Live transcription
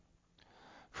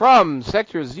From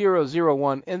Sector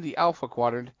 001 in the Alpha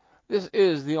Quadrant, this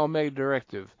is the Omega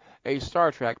Directive, a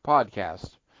Star Trek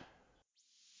podcast.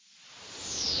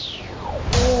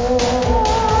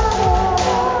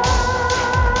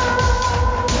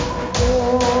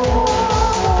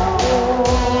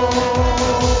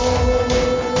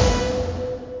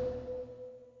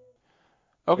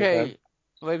 Okay,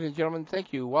 ladies and gentlemen,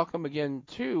 thank you. Welcome again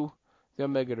to the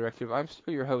Omega Directive. I'm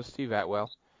still your host, Steve Atwell.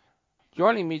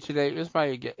 Joining me today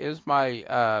is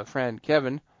my friend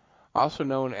Kevin, also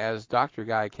known as Dr.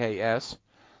 Guy KS.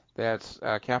 That's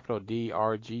capital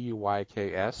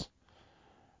DRGUYKS.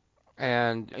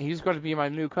 And he's going to be my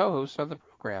new co-host on the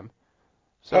program.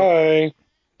 So, Hi.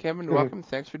 Kevin, welcome.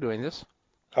 Thanks for doing this.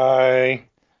 Hi.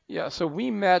 Yeah, so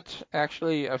we met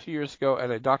actually a few years ago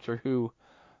at a Doctor Who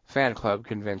fan club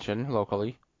convention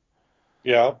locally.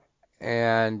 Yeah.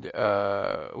 And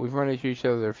we've run into each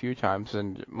other a few times,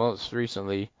 and most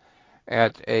recently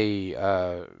at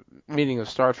a meeting of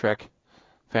Star Trek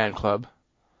fan club.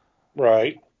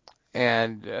 Right.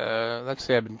 And let's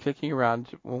say I've been kicking around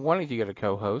wanting to get a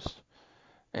co-host,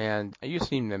 and you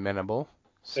seem amenable.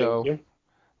 Thank So you.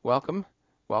 welcome.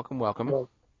 Well,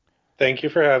 thank you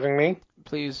for having me.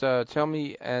 Please tell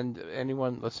me and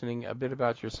anyone listening a bit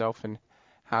about yourself and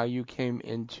how you came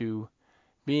into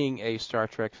being a Star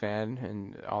Trek fan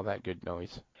and all that good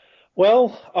noise.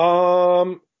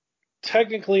 Well,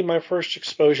 technically my first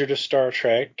exposure to Star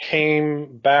Trek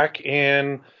came back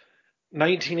in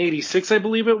 1986, I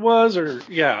believe it was,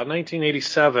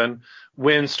 1987,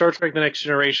 when Star Trek: The Next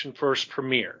Generation first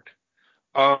premiered.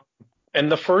 Um,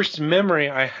 and the first memory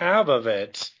I have of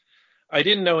it, I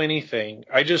didn't know anything.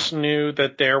 I just knew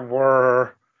that there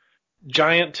were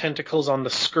giant tentacles on the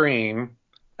screen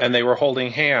and they were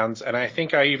holding hands, and I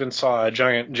think I even saw a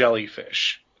giant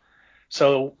jellyfish.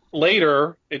 So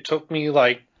later, it took me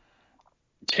like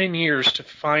 10 years to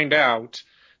find out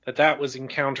that that was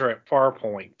Encounter at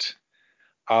Farpoint,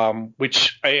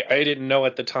 which I didn't know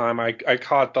at the time. I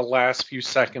caught the last few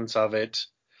seconds of it,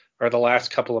 or the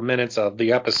last couple of minutes of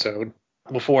the episode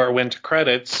before it went to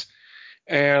credits.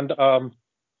 And it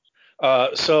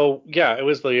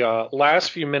was the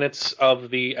last few minutes of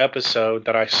the episode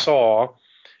that I saw,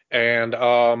 and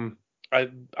I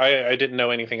didn't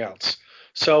know anything else.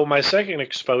 So my second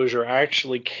exposure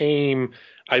actually came,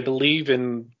 I believe,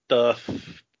 in the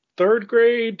third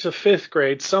grade to fifth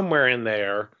grade, somewhere in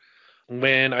there,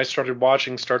 when I started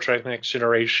watching Star Trek: Next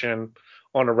Generation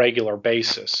on a regular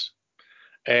basis.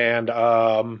 And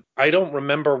I don't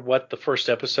remember what the first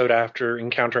episode after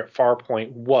Encounter at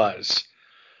Farpoint was.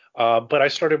 But I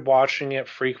started watching it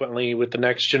frequently with the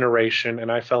Next Generation,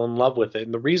 and I fell in love with it.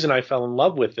 And the reason I fell in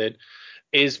love with it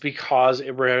is because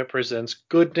it represents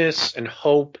goodness and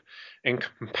hope and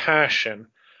compassion,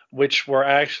 which were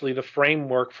actually the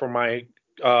framework for my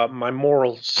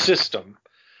moral system.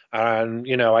 And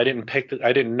I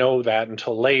didn't know that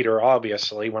until later,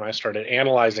 obviously, when I started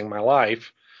analyzing my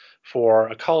life for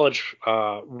a college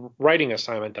writing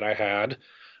assignment that I had.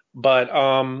 But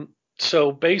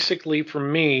so basically, for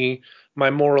me,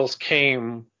 my morals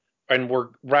came and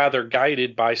were rather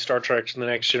guided by Star Trek: The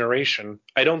Next Generation.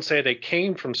 I don't say they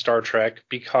came from Star Trek,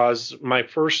 because my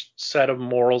first set of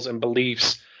morals and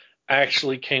beliefs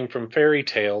actually came from fairy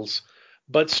tales,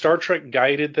 but Star Trek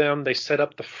guided them. They set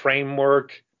up the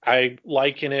framework. I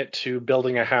liken it to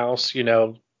building a house.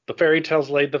 The fairy tales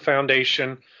laid the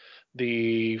foundation.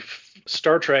 The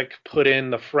Star Trek put in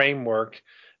the framework,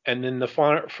 and then the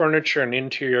furniture and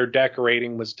interior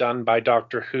decorating was done by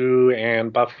Doctor Who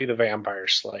and Buffy the Vampire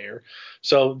Slayer.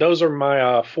 So those are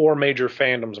my four major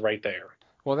fandoms right there.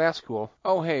 Well, that's cool.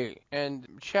 Oh, hey, and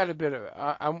chat a bit.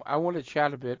 I want to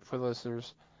chat a bit for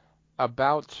listeners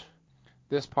about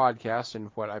this podcast and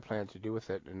what I plan to do with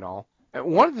it and all.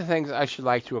 One of the things I should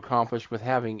like to accomplish with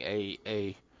having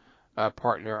a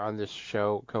partner on this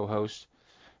show, co-host,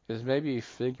 is maybe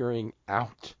figuring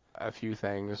out a few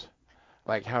things,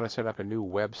 like how to set up a new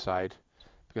website,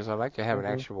 because I'd like to have an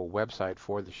Mm-hmm. actual website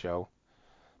for the show.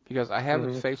 Because I have a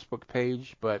Mm-hmm. Facebook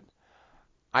page, but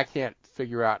I can't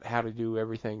figure out how to do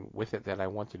everything with it that I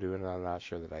want to do, and I'm not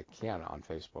sure that I can on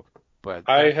Facebook. But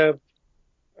I that's have.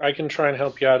 I can try and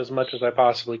help you out as much as I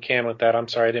possibly can with that. I'm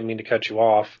sorry, I didn't mean to cut you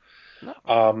off. no.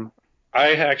 Um,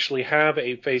 I actually have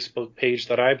a Facebook page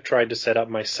that I've tried to set up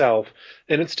myself,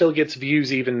 and it still gets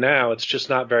views even now. It's just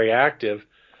not very active.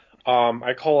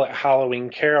 I call it Halloween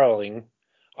caroling.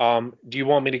 Do you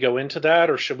want me to go into that,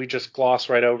 or should we just gloss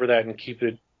right over that and keep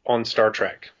it on Star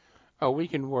Trek? Oh, we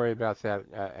can worry about that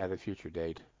at a future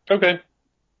date. Okay.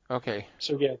 Okay.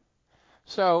 So yeah.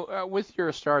 So with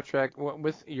your Star Trek,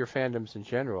 with your fandoms in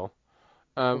general,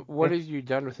 What have you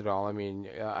done with it all? I mean,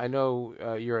 I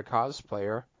know you're a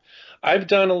cosplayer. I've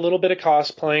done a little bit of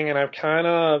cosplaying, and I've kind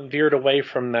of veered away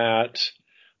from that.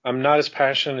 I'm not as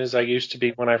passionate as I used to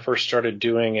be when I first started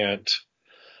doing it.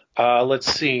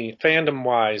 Let's see, fandom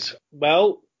wise.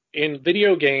 Well, in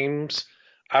video games,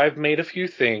 I've made a few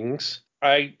things.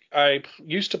 I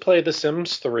used to play The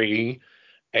Sims 3,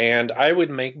 and I would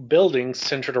make buildings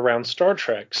centered around Star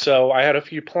Trek. So I had a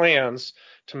few plans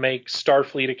to make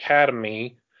Starfleet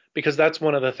Academy because that's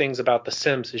one of the things about The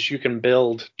Sims is you can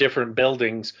build different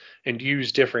buildings and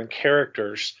use different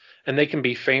characters, and they can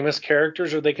be famous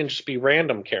characters or they can just be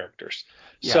random characters.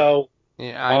 Yeah, So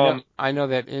yeah, um, I know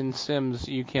that in Sims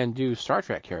you can do Star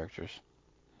Trek characters.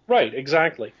 Right,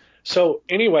 exactly. So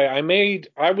anyway,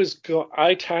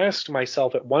 I tasked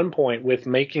myself at one point with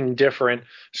making different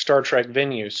Star Trek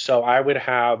venues. So I would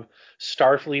have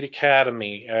Starfleet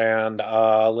Academy and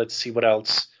let's see what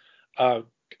else. Uh,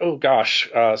 oh gosh,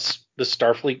 the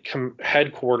Starfleet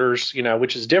headquarters,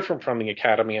 which is different from the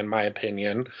Academy in my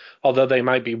opinion. Although they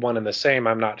might be one and the same,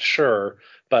 I'm not sure.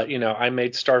 But I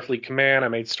made Starfleet Command, I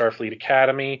made Starfleet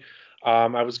Academy.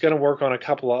 I was going to work on a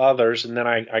couple of others, and then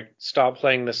I stopped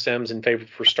playing The Sims in favor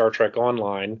for Star Trek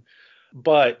Online.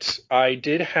 But I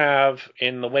did have,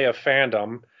 in the way of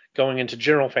fandom, going into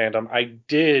general fandom, I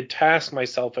did task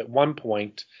myself at one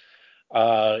point.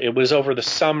 It was over the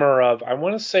summer of, I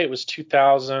want to say it was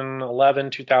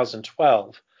 2011,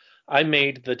 2012. I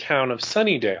made the town of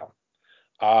Sunnydale.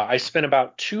 I spent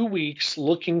about 2 weeks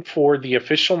looking for the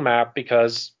official map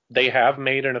because they have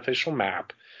made an official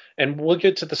map. And we'll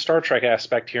get to the Star Trek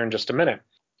aspect here in just a minute.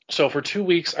 So for 2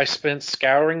 weeks, I spent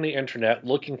scouring the internet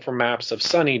looking for maps of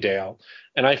Sunnydale,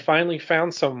 and I finally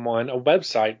found a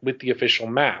website with the official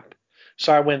map.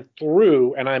 So I went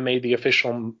through and I made the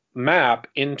official map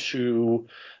into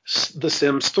The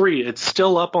Sims 3. It's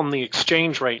still up on the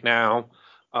exchange right now,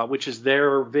 which is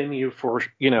their venue for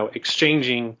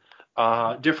exchanging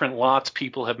different lots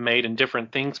people have made and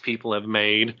different things people have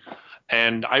made.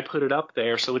 And I put it up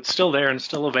there, so it's still there and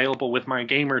still available with my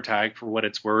gamer tag for what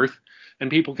it's worth,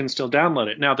 and people can still download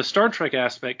it. Now, the Star Trek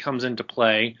aspect comes into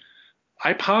play.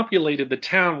 I populated the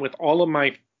town with all of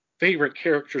my favorite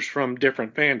characters from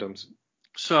different fandoms.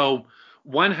 So,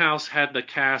 one house had the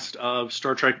cast of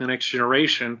Star Trek The Next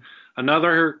Generation,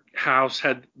 another house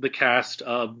had the cast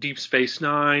of Deep Space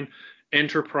Nine,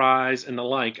 Enterprise, and the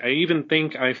like.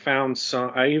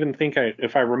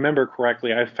 If I remember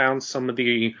correctly, I found some of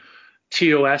the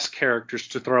TOS characters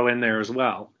to throw in there as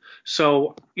well.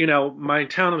 So, my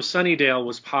town of Sunnydale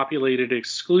was populated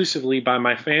exclusively by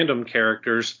my fandom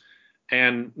characters,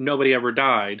 and nobody ever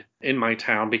died in my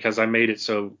town because I made it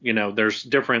so, there's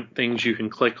different things you can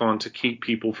click on to keep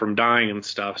people from dying and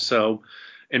stuff. So,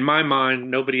 in my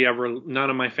mind, none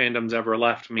of my fandoms ever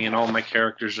left me, and all my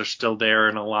characters are still there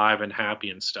and alive and happy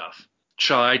and stuff.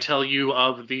 Shall I tell you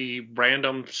of the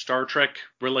random Star Trek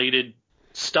related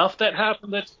stuff that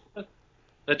happened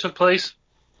that took place?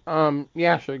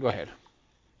 Yeah, sure, go ahead.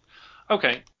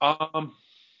 Okay.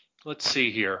 Let's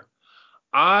see here.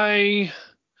 I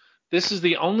This is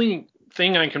the only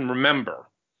thing I can remember.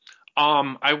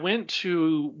 I went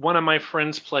to one of my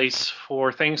friends' place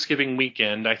for Thanksgiving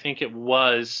weekend. I think it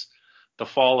was the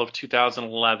fall of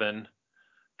 2011,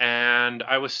 and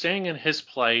I was staying in his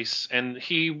place, and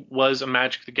he was a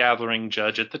Magic the Gathering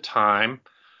judge at the time.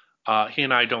 He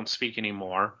and I don't speak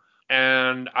anymore.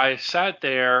 And I sat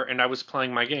there and I was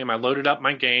playing my game. I loaded up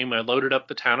my game. I loaded up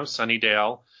the town of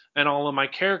Sunnydale, and all of my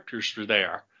characters were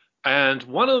there. And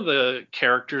one of the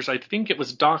characters, I think it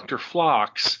was Dr.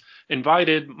 Phlox,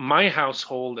 invited my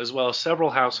household as well as several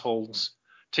households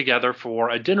together for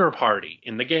a dinner party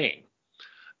in the game.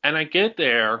 And I get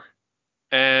there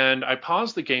and I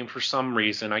pause the game for some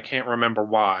reason. I can't remember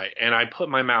why. And I put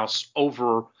my mouse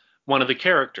over one of the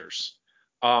characters.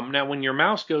 Now, when your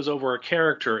mouse goes over a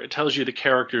character, it tells you the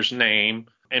character's name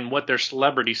and what their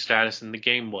celebrity status in the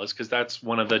game was, because that's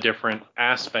one of the different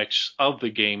aspects of the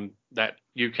game that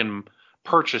you can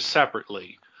purchase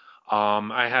separately.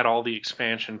 I had all the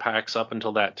expansion packs up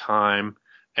until that time,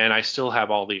 and I still have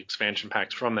all the expansion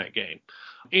packs from that game.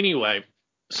 Anyway,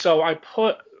 so I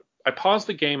paused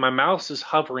the game. My mouse is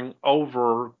hovering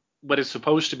over what is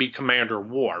supposed to be Commander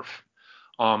Worf.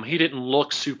 He didn't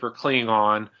look super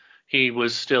Klingon. He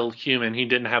was still human. He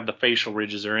didn't have the facial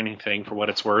ridges or anything, for what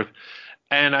it's worth.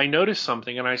 And I noticed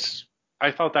something, and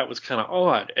I thought that was kind of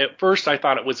odd. At first, I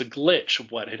thought it was a glitch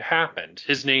of what had happened.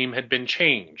 His name had been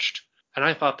changed, and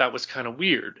I thought that was kind of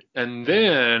weird. And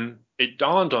then it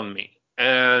dawned on me,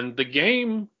 and the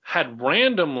game had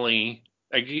randomly,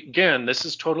 again, this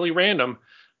is totally random,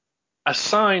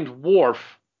 assigned Worf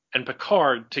and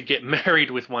Picard to get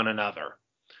married with one another.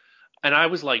 And I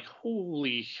was like,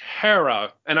 holy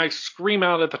Hera. And I scream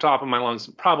out at the top of my lungs,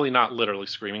 probably not literally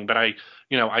screaming, but I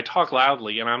talk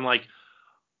loudly and I'm like,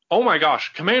 oh my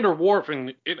gosh, Commander Worf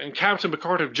and Captain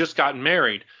Picard have just gotten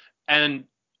married. And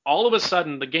all of a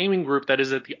sudden, the gaming group that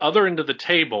is at the other end of the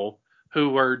table, who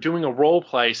were doing a role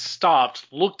play, stopped,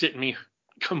 looked at me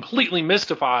completely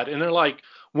mystified. And they're like,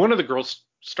 one of the girls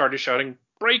started shouting,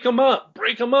 break them up,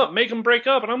 make them break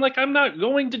up. And I'm like, I'm not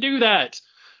going to do that.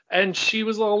 And she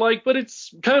was all like, but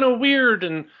it's kind of weird.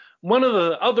 And one of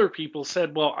the other people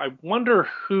said, well, I wonder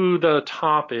who the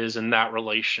top is in that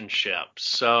relationship.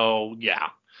 So, yeah,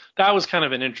 that was kind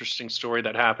of an interesting story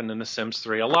that happened in The Sims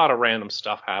 3. A lot of random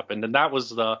stuff happened, and that was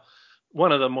the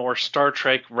one of the more Star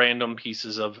Trek random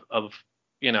pieces of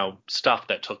stuff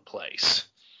that took place.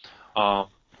 Wow.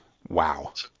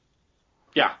 So,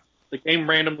 yeah, the game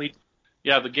randomly.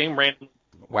 Yeah, the game randomly.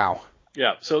 Wow.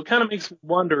 Yeah, so it kind of makes me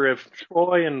wonder if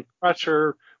Troy and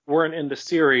Crusher weren't in the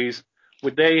series,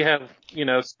 would they have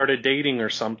started dating or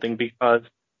something? Because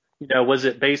was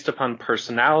it based upon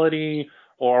personality,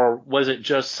 or was it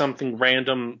just something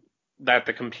random that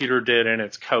the computer did in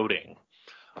its coding?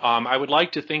 I would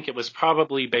like to think it was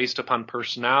probably based upon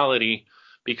personality,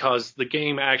 because the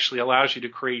game actually allows you to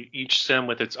create each sim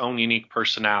with its own unique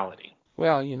personality.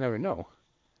 Well, you never know.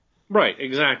 Right,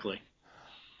 exactly.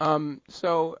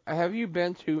 So have you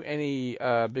been to any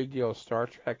big deal Star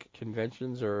Trek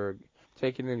conventions or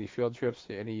taken any field trips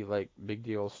to any like big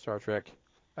deal Star Trek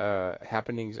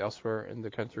happenings elsewhere in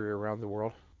the country or around the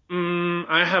world?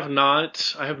 I have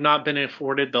not. I have not been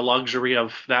afforded the luxury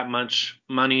of that much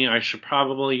money. I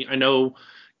know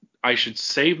I should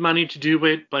save money to do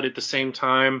it, but at the same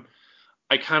time,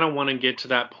 I kind of want to get to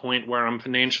that point where I'm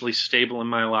financially stable in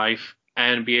my life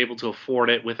and be able to afford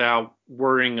it without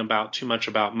worrying about too much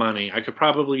about money. I could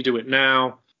probably do it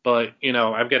now, but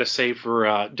I've got to save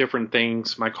for different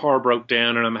things. My car broke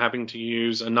down and I'm having to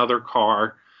use another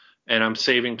car, and I'm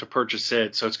saving to purchase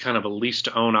it, so it's kind of a lease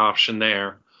to own option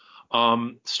there.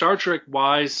 Star Trek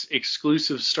wise,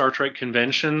 exclusive Star Trek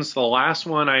conventions. The last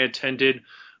one I attended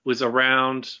was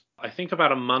around, I think,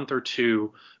 about a month or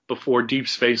two before Deep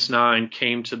Space Nine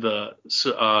came into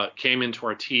our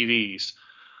TVs.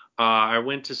 I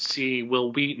went to see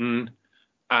Will Wheaton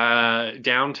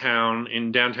downtown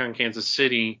in downtown Kansas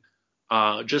City,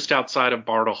 just outside of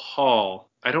Bartle Hall.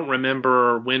 I don't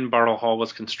remember when Bartle Hall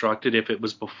was constructed, if it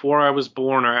was before I was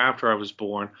born or after I was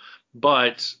born,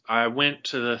 but I went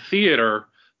to the theater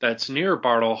that's near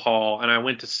Bartle Hall and I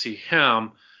went to see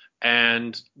him.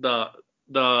 And the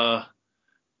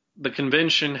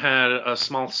convention had a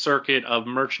small circuit of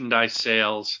merchandise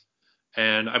sales,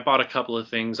 and I bought a couple of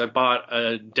things. I bought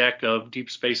a deck of Deep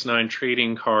Space Nine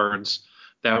trading cards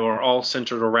that were all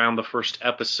centered around the first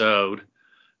episode,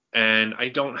 and I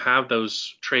don't have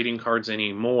those trading cards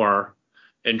anymore,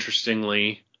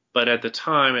 interestingly. But at the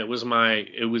time, it was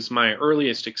my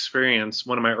earliest experience,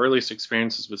 one of my earliest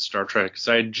experiences with Star Trek, because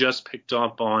I had just picked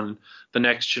up on the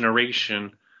Next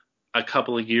Generation a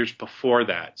couple of years before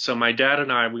that. So my dad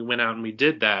and I, we went out and we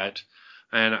did that,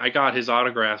 and I got his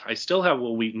autograph. I still have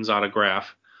Will Wheaton's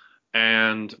autograph,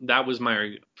 and that was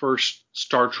my first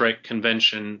Star Trek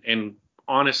convention, and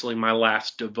honestly, my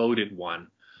last devoted one.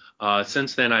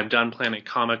 Since then, I've done Planet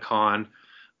Comic Con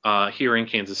here in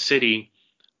Kansas City.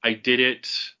 I did it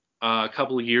a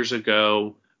couple of years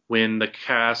ago when the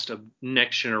cast of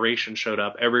Next Generation showed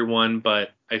up. Everyone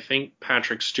but I think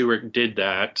Patrick Stewart did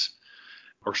that,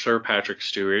 or Sir Patrick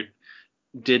Stewart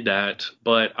did that.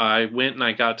 But I went and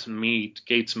I got to meet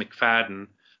Gates McFadden.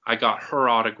 I got her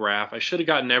autograph. I should have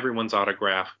gotten everyone's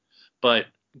autograph, but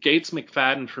Gates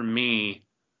McFadden for me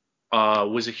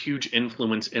was a huge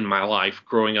influence in my life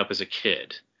growing up as a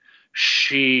kid.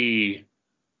 She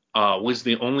was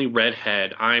the only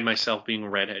redhead, I myself being a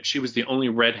redhead, she was the only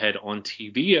redhead on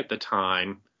TV at the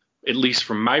time, at least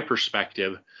from my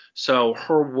perspective. So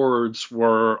her words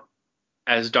were,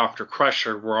 as Dr.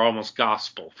 Crusher, were almost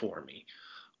gospel for me.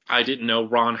 I didn't know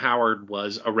Ron Howard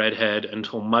was a redhead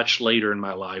until much later in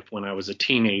my life when I was a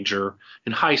teenager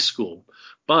in high school.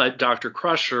 But Dr.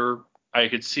 Crusher, I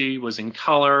could see, was in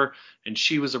color, and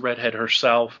she was a redhead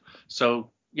herself.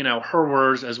 So, her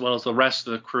words, as well as the rest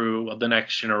of the crew of the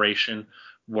Next Generation,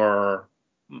 were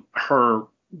her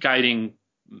guiding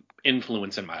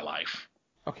influence in my life.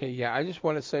 Okay, yeah, I just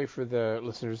want to say for the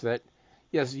listeners that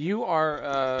yes, you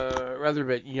are rather a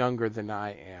bit younger than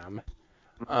I am.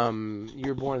 You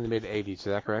were born in the mid '80s, is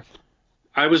that correct?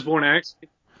 I was born actually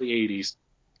in the 80s,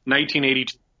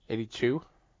 1982. '82.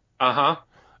 Uh-huh.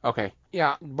 Okay,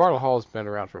 yeah, Bartle Hall's been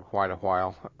around for quite a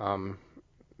while.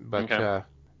 But Okay.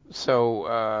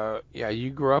 so yeah,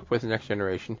 you grew up with Next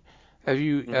Generation. Have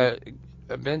you Mhm.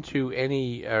 been to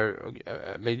any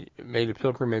made a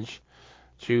pilgrimage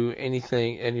to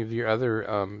anything, any of your other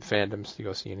fandoms to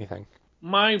go see anything?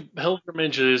 My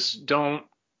pilgrimages don't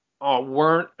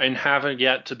weren't and haven't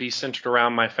yet to be centered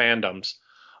around my fandoms.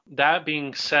 That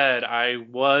being said, I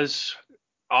was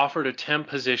offered a temp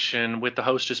position with the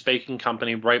Hostess Baking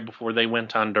Company right before they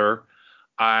went under.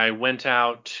 I went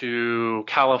out to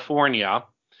California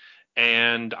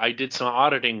and I did some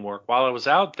auditing work. While I was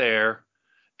out there,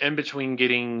 in between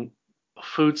getting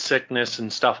food sickness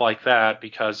and stuff like that,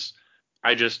 because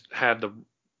I just had the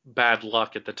bad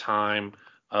luck at the time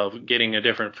of getting a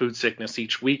different food sickness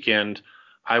each weekend,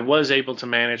 I was able to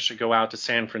manage to go out to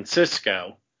San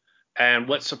Francisco. And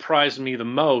what surprised me the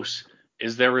most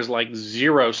is there was like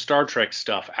zero Star Trek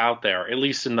stuff out there, at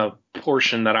least in the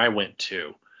portion that I went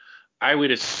to. I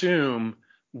would assume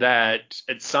that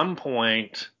at some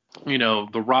point, the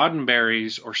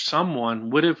Roddenberrys or someone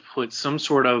would have put some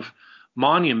sort of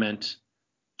monument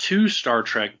to Star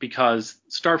Trek because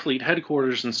Starfleet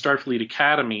headquarters and Starfleet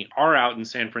Academy are out in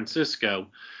San Francisco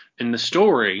in the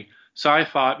story. So I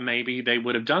thought maybe they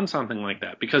would have done something like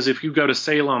that. Because if you go to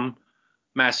Salem,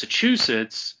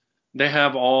 Massachusetts, they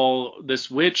have all this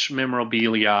witch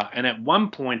memorabilia. And at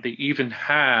one point, they even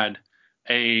had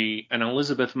an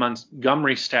Elizabeth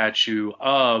Montgomery statue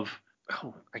of,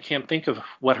 I can't think of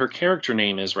what her character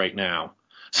name is right now.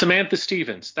 Samantha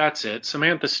Stevens. That's it.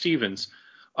 Samantha Stevens.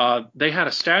 They had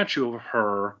a statue of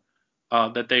her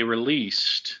that they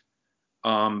released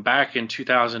back in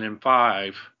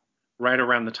 2005, right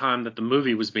around the time that the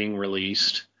movie was being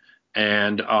released.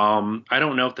 And I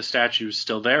don't know if the statue is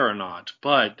still there or not,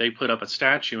 but they put up a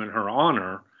statue in her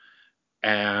honor.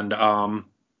 And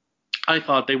I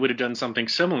thought they would have done something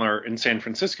similar in San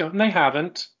Francisco, and they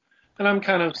haven't. And I'm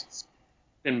kind of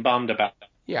bummed about that.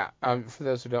 Yeah, for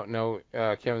those who don't know,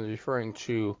 Kevin is referring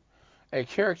to a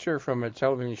character from a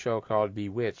television show called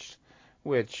Bewitched,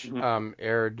 which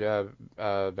aired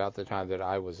about the time that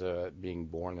I was being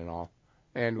born and all,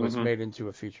 and was made into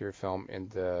a feature film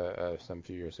in some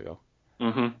few years ago.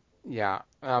 Mm-hmm. Yeah,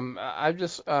 I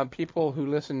just people who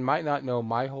listen might not know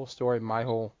my whole story, my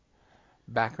whole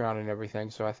background and everything,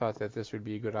 so I thought that this would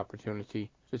be a good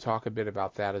opportunity to talk a bit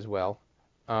about that as well.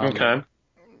 Okay.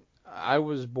 I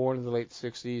was born in the late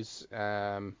 60s.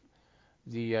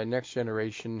 The Next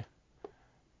Generation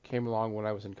came along when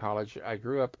I was in college. I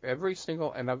grew up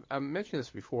and I've mentioned this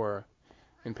before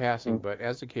in passing, but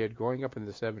as a kid, growing up in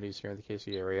the 70s here in the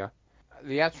KC area,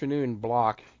 the afternoon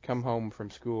block, come home from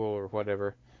school or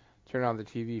whatever, turn on the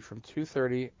TV from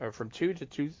 2:30 or from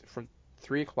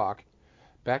 3 o'clock,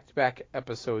 back-to-back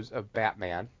episodes of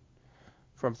Batman.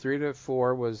 From 3 to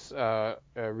 4 was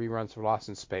reruns of Lost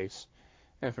in Space,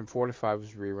 and from 4 to 5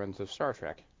 was reruns of Star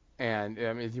Trek. And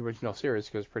the original series,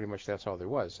 because pretty much that's all there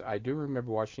was. I do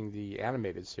remember watching the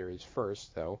animated series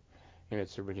first, though, in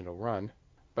its original run.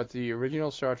 But the original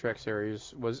Star Trek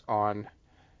series was on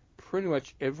pretty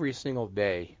much every single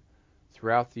day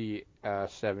throughout the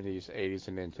 70s, 80s,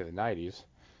 and into the 90s.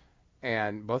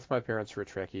 And both my parents were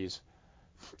Trekkies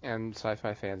and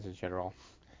sci-fi fans in general.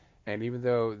 And even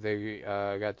though they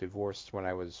got divorced when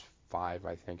I was 5,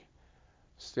 I think,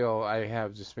 still I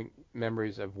have distinct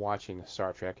memories of watching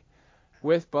Star Trek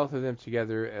with both of them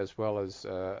together as well as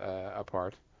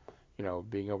apart.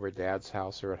 Being over at Dad's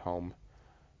house or at home.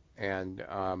 And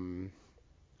I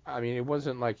mean, it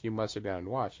wasn't like you must sit down and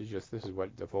watch. It's just this is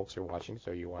what the folks are watching,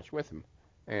 so you watch with them.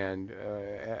 And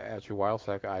after a while, it's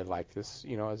like I liked this,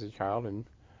 as a child, and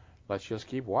let's just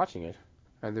keep watching it.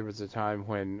 And there was a time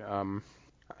when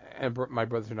my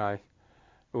brother and I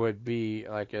would be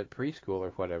like at preschool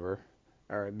or whatever,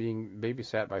 or being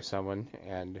babysat by someone,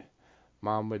 and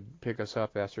Mom would pick us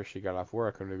up after she got off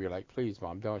work, and we'd be like, "Please,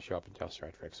 Mom, don't show up until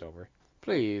Star Trek's over.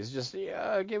 Please, just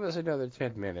give us another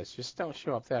 10 minutes. Just don't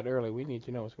show up that early. We need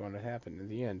to know what's going to happen in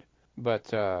the end." But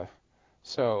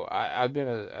so I've been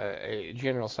a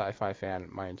general sci-fi fan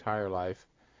my entire life,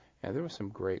 and there was some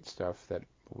great stuff that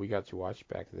we got to watch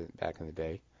back in the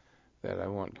day that I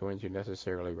won't go into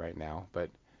necessarily right now. But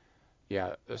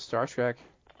yeah, Star Trek.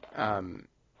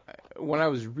 When I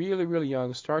was really, really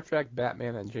young, Star Trek,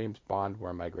 Batman, and James Bond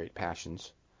were my great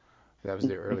passions. That was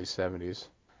the early 70s.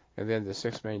 And then the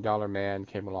 $6 Million Man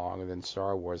came along, and then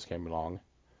Star Wars came along,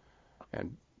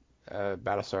 and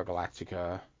Battlestar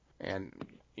Galactica, and,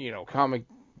 comic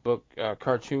book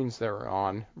cartoons that were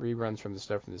on, reruns from the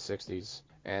stuff from the 60s,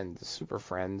 and the Super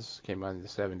Friends came on in the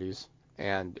 70s.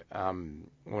 And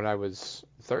when I was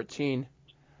 13,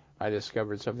 I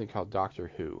discovered something called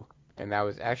Doctor Who. And I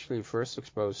was actually first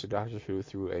exposed to Doctor Who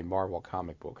through a Marvel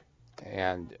comic book.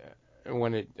 And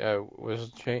when it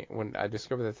when I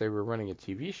discovered that they were running a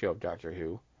TV show of Doctor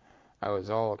Who, I was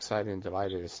all excited and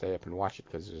delighted to stay up and watch it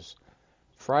because it was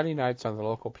Friday nights on the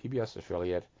local PBS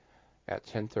affiliate at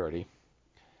 10:30,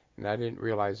 and I didn't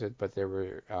realize it, but they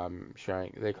were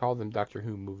showing. They called them Doctor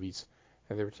Who movies,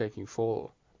 and they were taking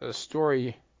full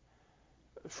story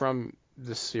from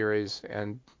this series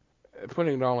and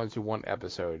putting it all into one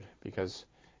episode, because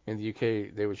in the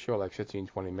UK they would show like 15,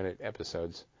 20-minute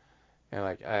episodes, and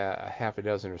like a half a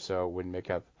dozen or so would make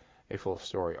up a full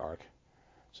story arc.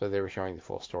 So they were showing the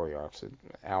full story arcs, an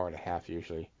hour and a half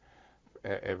usually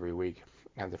every week.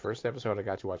 And the first episode I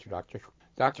got to watch of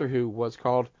Doctor Who was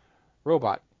called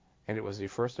Robot, and it was the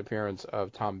first appearance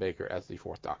of Tom Baker as the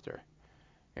Fourth Doctor.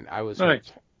 And I was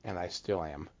hooked, and I still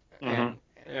am. Mm-hmm.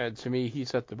 And to me, he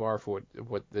set the bar for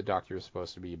what the Doctor is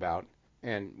supposed to be about.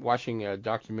 And watching a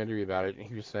documentary about it,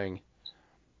 he was saying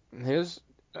his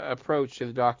approach to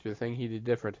the Doctor, the thing he did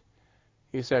different,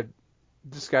 he said,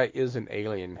 this guy is an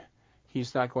alien.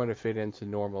 He's not going to fit into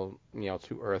normal,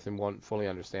 to Earth, and won't fully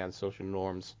understand social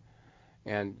norms.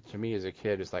 And to me as a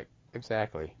kid, it's like,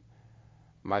 exactly.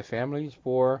 My family's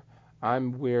poor.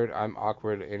 I'm weird. I'm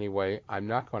awkward anyway. I'm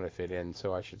not going to fit in,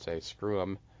 so I should say screw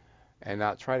him and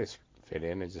not try to fit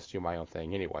in and just do my own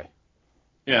thing anyway.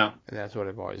 Yeah. And that's what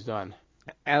I've always done.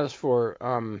 As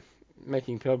for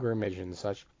making pilgrimage and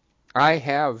such, I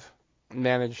have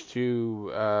managed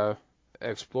to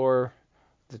explore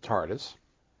the TARDIS.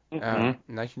 Mm-hmm.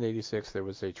 In 1986, there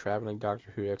was a traveling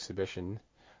Doctor Who exhibition.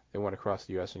 They went across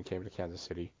the U.S. and came to Kansas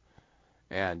City.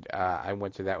 And I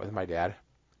went to that with my dad.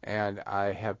 And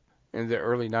I have, in the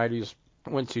early 90s,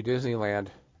 went to Disneyland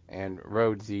and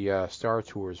rode the Star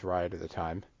Tours ride at the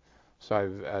time.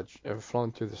 So I've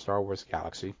flown through the Star Wars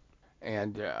galaxy.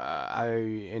 And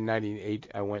in 98,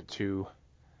 I went to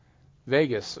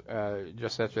Vegas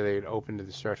just after they had opened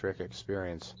the Star Trek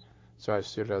Experience. So I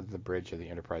stood on the bridge of the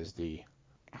Enterprise D.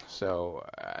 So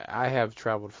I have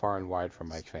traveled far and wide for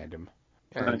my fandom.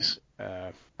 And Nice.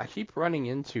 I keep running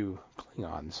into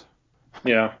Klingons.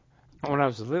 Yeah. When I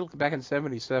was little, back in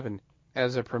 '77,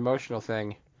 as a promotional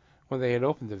thing, when they had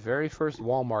opened the very first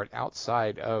Walmart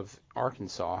outside of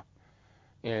Arkansas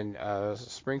in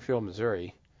Springfield,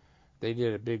 Missouri, they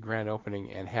did a big grand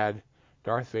opening and had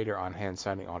Darth Vader on hand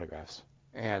signing autographs.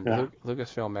 And Yeah.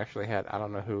 Lucasfilm actually had, I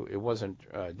don't know who, it wasn't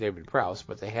David Prowse,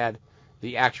 but they had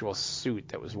the actual suit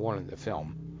that was worn in the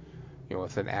film,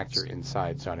 with an actor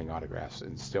inside signing autographs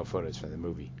and still photos from the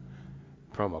movie,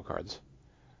 promo cards.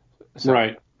 So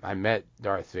Right. I met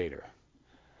Darth Vader,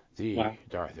 the Wow.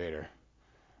 Darth Vader.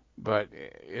 But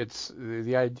it's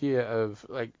the idea of,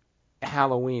 like,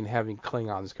 Halloween having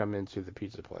Klingons come into the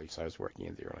pizza place. I was working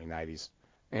in the early 90s.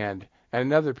 And at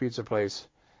another pizza place,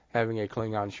 having a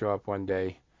Klingon show up one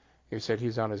day. He said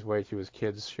he's on his way to his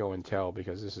kids' show and tell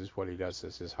because this is what he does,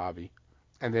 this is his hobby.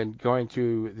 And then going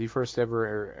to the first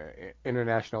ever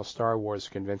International Star Wars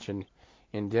convention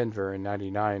in Denver in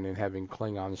 '99 and having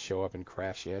Klingons show up and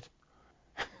crash it.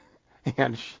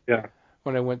 And Yeah.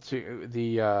 when I went to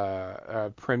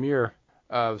the premiere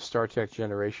of Star Trek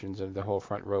Generations, and the whole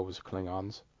front row was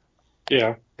Klingons.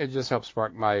 Yeah. It just helped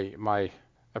spark my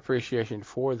appreciation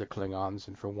for the Klingons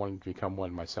and for wanting to become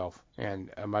one myself.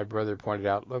 And my brother pointed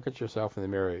out, look at yourself in the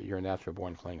mirror, you're a natural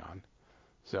born Klingon.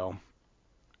 So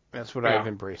that's what I've Yeah.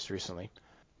 embraced recently.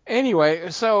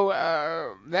 Anyway,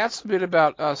 so that's a bit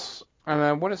about us. And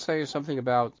I want to say something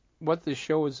about what the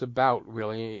show is about,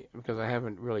 really, because I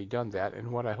haven't really done that,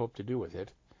 and what I hope to do with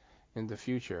it in the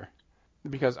future.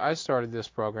 Because I started this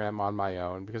program on my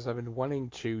own because I've been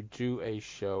wanting to do a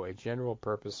show, a general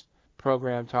purpose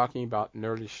program talking about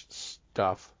nerdish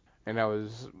stuff, and I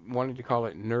was wanting to call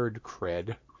it Nerd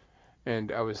Cred.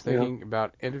 And I was Yeah. thinking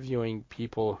about interviewing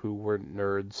people who were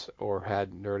nerds or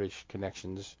had nerdish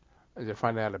connections to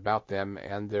find out about them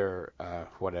and their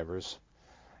whatevers.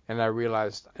 And I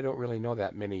realized I don't really know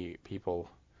that many people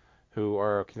who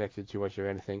are connected to much of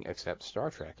anything except Star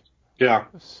Trek. Yeah.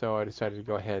 So I decided to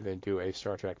go ahead and do a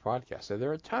Star Trek podcast. So there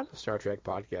are a ton of Star Trek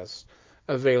podcasts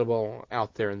available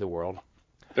out there in the world.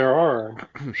 There are,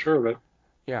 I'm sure of it.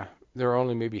 Yeah, there are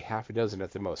only maybe half a dozen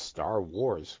at the most Star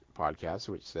Wars podcasts,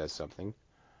 which says something.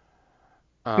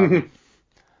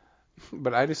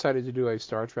 But I decided to do a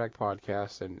Star Trek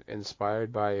podcast, and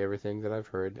inspired by everything that I've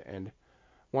heard. And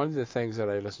one of the things that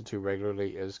I listen to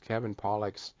regularly is Kevin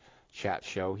Pollak's chat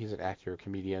show. He's an actor,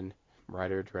 comedian,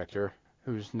 writer, director,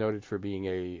 who's noted for being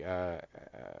well,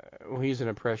 he's an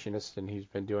impressionist, and he's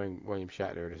been doing William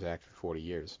Shatner as actor for 40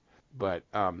 years. But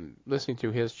listening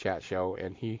to his chat show,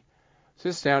 and he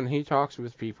sits down and he talks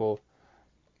with people,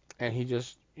 and he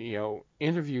just,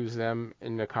 interviews them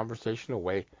in a conversational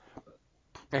way.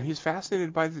 And he's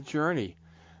fascinated by the journey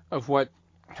of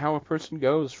how a person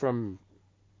goes from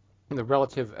the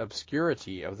relative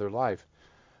obscurity of their life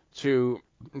to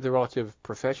the relative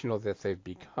professional that they've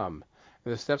become,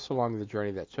 and the steps along the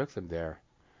journey that took them there.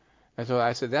 And so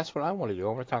I said, that's what I want to do.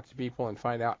 I want to talk to people and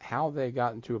find out how they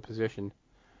got into a position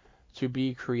to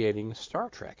be creating Star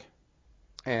Trek.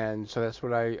 And so that's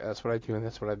what I do, and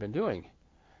that's what I've been doing.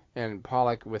 And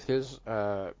Pollock, with his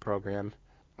program,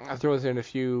 throws in a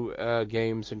few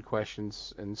games and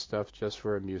questions and stuff just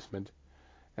for amusement.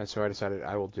 And so I decided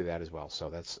I will do that as well. So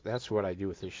that's what I do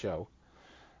with this show.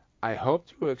 I hope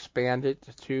to expand it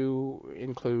to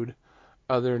include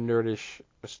other nerdish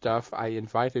stuff. I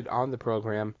invited on the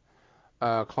program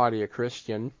Claudia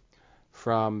Christian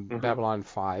from Babylon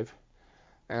 5,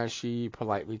 and she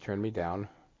politely turned me down,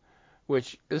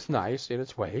 which is nice in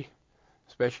its way,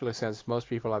 especially since most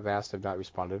people I've asked have not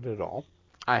responded at all.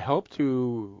 I hope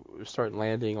to start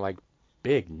landing like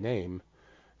big name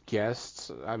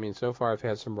guests. I mean, so far I've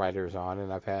had some writers on,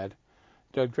 and I've had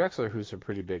Doug Drexler, who's a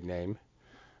pretty big name,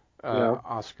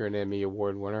 Oscar and Emmy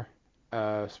Award winner,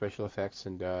 special effects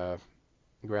and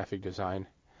graphic design.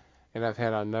 And I've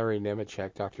had on Nuri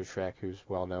Nemechek, Dr. Trek, who's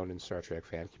well known in Star Trek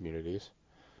fan communities.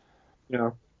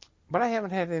 Yeah. But I haven't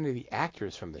had any of the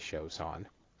actors from the shows on.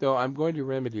 Though I'm going to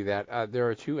remedy that. There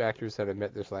are two actors that I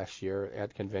met this last year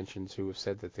at conventions who have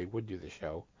said that they would do the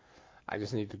show. I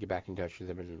just need to get back in touch with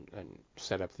them and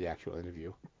set up the actual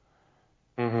interview.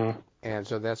 Mm-hmm. And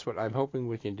so that's what I'm hoping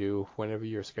we can do whenever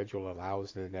your schedule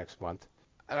allows in the next month.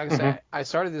 And like I said, I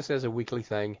started this as a weekly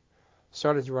thing.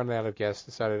 Started to run out of guests.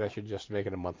 Decided I should just make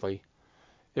it a monthly.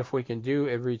 If we can do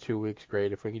every 2 weeks,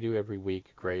 great. If we can do every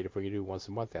week, great. If we can do once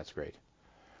a month, that's great.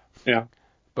 Yeah.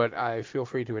 But I feel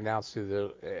free to announce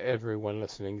to everyone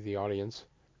listening, the audience,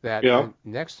 that Yeah.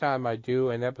 next time I do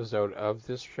an episode of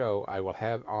this show, I will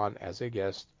have on as a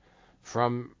guest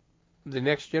from the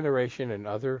Next Generation and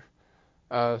other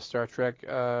Star Trek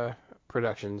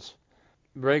productions,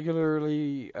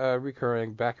 regularly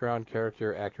recurring background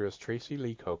character actress Tracy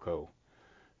Lee Coco,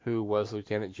 who was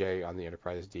Lieutenant J on the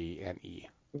Enterprise D and E.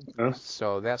 Okay.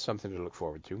 So that's something to look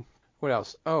forward to. What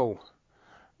else? Oh,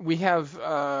 we have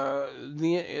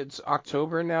it's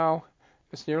October now.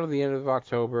 It's nearly the end of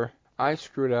October. I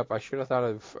screwed up. I should have thought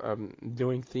of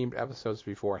doing themed episodes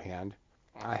beforehand.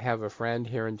 I have a friend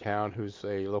here in town who's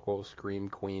a local scream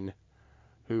queen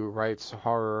who writes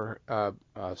horror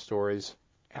stories,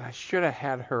 and I should have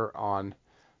had her on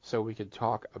so we could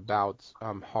talk about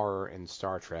horror in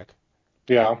Star Trek.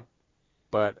 Yeah.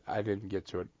 But I didn't get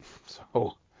to it.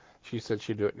 So she said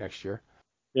she'd do it next year.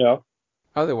 Yeah.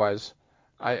 Otherwise,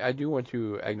 I do want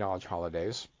to acknowledge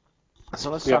holidays. So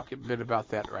let's Yeah. talk a bit about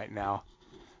that right now.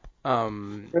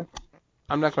 Okay.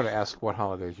 I'm not going to ask what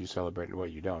holidays you celebrate and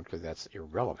what you don't, because that's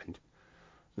irrelevant.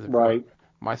 Right.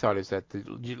 My thought is that the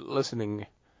listening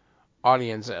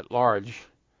audience at large,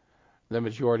 the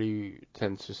majority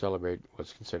tends to celebrate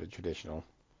what's considered traditional.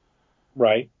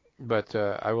 Right. But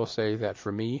I will say that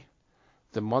for me,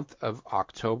 the month of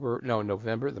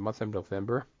November, the month of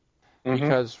November, Mm-hmm.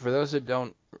 because for those that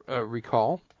don't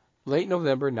recall, late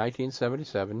November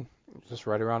 1977, just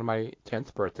right around my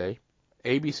 10th birthday,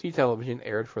 ABC Television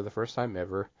aired for the first time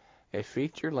ever a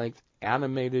feature-length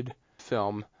animated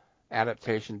film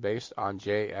adaptation based on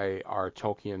J.R.R.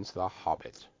 Tolkien's The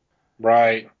Hobbit.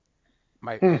 Right.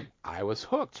 And I was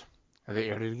hooked. And they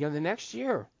aired it again the next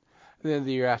year. And then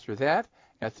the year after that,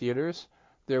 at theaters,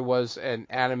 there was an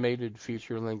animated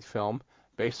feature-length film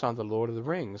based on The Lord of the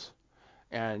Rings.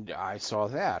 And I saw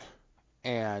that.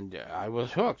 And I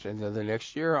was hooked. And then the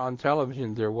next year on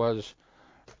television, there was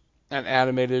an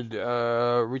animated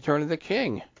Return of the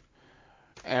King.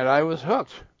 And I was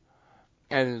hooked.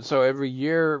 And so every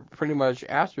year, pretty much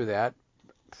after that,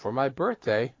 for my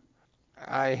birthday,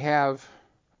 I have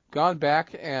gone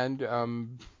back and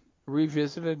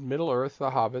revisited Middle Earth, The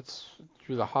Hobbits,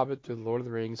 through The Hobbit to The Lord of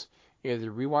the Rings, either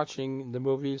rewatching the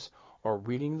movies or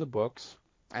reading the books.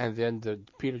 And then the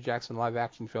Peter Jackson live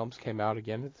action films came out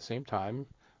again at the same time,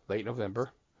 late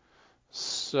November.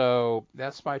 So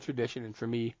that's my tradition, and for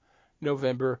me,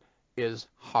 November is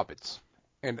Hobbits.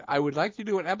 And I would like to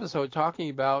do an episode talking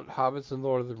about Hobbits and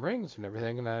Lord of the Rings and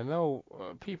everything, and I know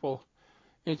people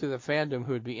into the fandom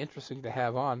who would be interesting to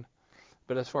have on.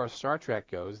 But as far as Star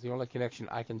Trek goes, the only connection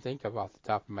I can think of off the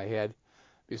top of my head,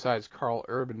 besides Carl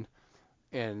Urban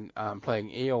and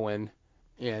playing Eowyn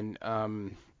in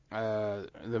the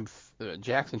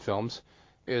Jackson films,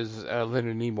 is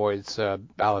Leonard Nimoy's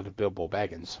Ballad of Bilbo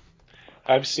Baggins.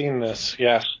 I've seen this.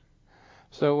 Yes.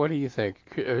 So what do you think?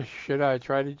 Should I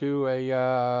try to do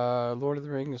a Lord of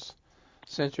the Rings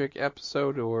centric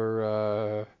episode,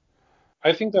 or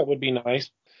I think that would be nice.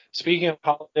 Speaking of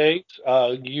holidays,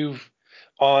 you've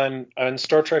on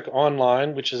Star Trek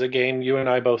Online, which is a game you and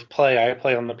I both play. I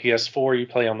play on the PS4, you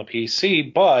play on the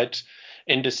PC, but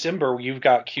in December you've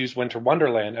got Q's Winter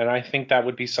Wonderland, and I think that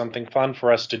would be something fun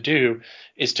for us to do,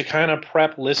 is to kind of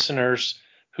prep listeners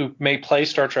who may play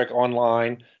Star Trek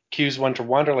Online, Q's Winter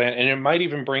Wonderland, and it might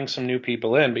even bring some new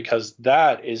people in because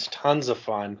that is tons of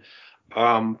fun.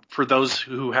 For those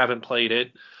who haven't played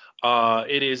it,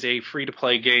 it is a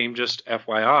free-to-play game, just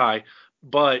FYI.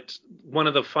 But one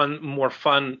of the more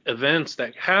fun events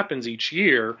that happens each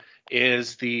year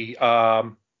is the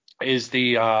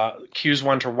Q's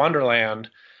Winter Wonderland,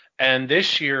 and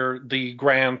this year the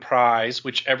grand prize,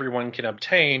 which everyone can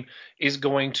obtain, is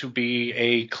going to be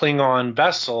a Klingon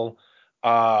vessel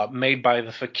made by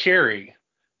the Fakiri,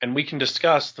 and we can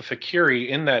discuss the Fakiri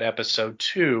in that episode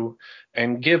too,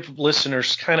 and give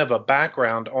listeners kind of a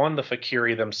background on the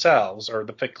Fakiri themselves, or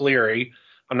the Fakiri.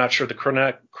 I'm not sure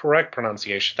the correct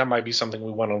pronunciation. That might be something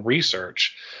we want to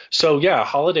research. So yeah,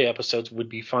 holiday episodes would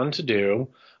be fun to do.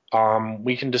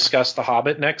 We can discuss The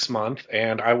Hobbit next month,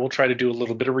 and I will try to do a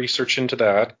little bit of research into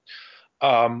that.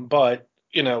 But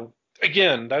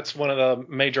again, that's one of the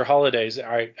major holidays.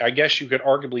 I guess you could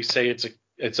arguably say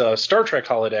it's a Star Trek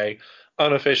holiday,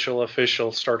 unofficial,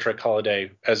 official Star Trek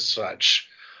holiday as such.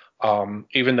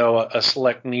 Even though a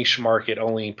select niche market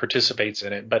only participates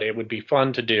in it, but it would be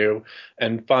fun to do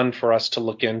and fun for us to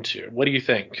look into. What do you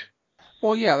think?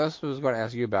 Well, yeah, that's what I was going to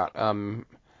ask you about.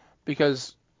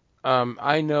 Because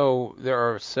I know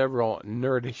there are several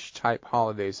nerdish type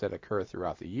holidays that occur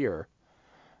throughout the year,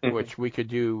 Mm-hmm. which we could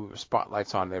do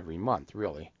spotlights on every month,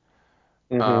 really.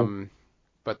 Mm-hmm.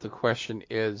 But the question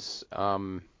is,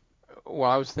 well,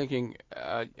 I was thinking,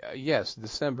 yes,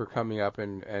 December coming up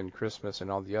and Christmas and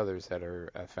all the others that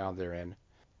are found therein.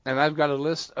 And I've got a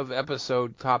list of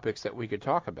episode topics that we could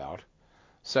talk about,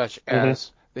 such Mm-hmm.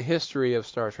 as the history of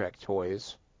Star Trek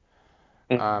toys.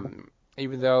 Mm-hmm.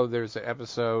 Even though there's an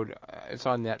episode, it's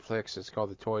on Netflix, it's called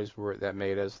The Toys That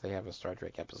Made Us. They have a Star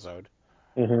Trek episode.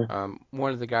 Mm-hmm.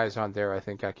 One of the guys on there, I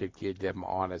think I could get them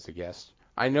on as a guest.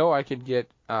 I know I could get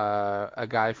a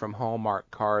guy from Hallmark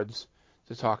Cards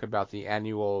to talk about the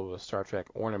annual Star Trek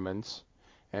ornaments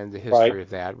and the Right. history of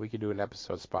that. We could do an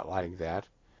episode spotlighting that.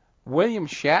 William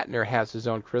Shatner has his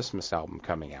own Christmas album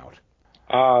coming out.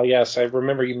 Yes, I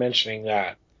remember you mentioning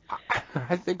that.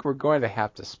 I think we're going to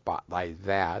have to spotlight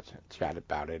that, chat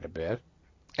about it a bit.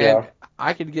 And Yeah.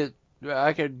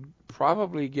 I could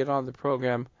probably get on the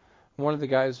program one of the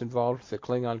guys involved with the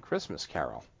Klingon Christmas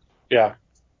Carol. Yeah.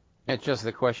 It's just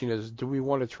the question is, do we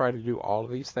want to try to do all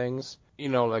of these things,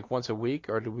 like once a week,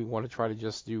 or do we want to try to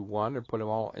just do one or put them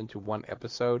all into one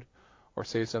episode, or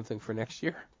save something for next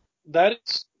year?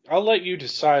 I'll let you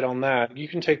decide on that. You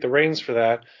can take the reins for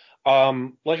that.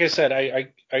 Like I said,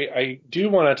 I do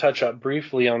want to touch up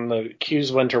briefly on the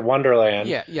Q's Winter Wonderland.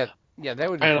 Yeah, that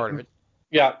would be part of And it.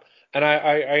 yeah, and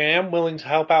I am willing to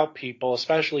help out people,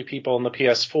 especially people in the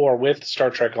PS4 with Star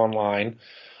Trek Online,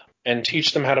 and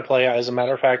teach them how to play. As a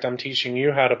matter of fact, I'm teaching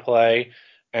you how to play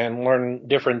and learn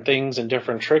different things and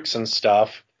different tricks and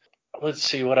stuff. Let's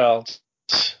see what else.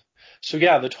 So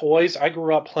yeah, the toys. I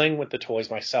grew up playing with the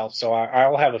toys myself, so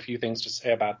I'll have a few things to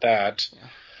say about that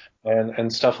Yeah.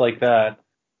 and stuff like that.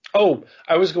 Oh,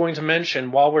 I was going to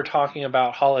mention while we're talking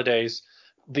about holidays,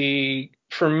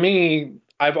 for me,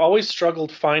 I've always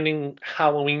struggled finding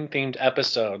Halloween themed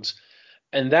episodes.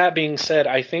 And that being said,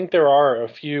 I think there are a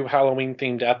few Halloween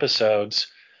themed episodes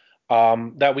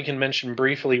that we can mention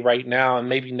briefly right now, and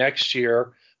maybe next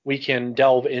year we can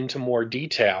delve into more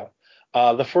detail.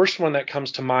 The first one that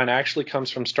comes to mind actually comes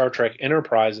from Star Trek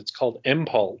Enterprise. It's called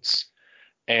Impulse,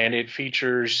 and it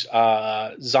features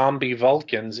zombie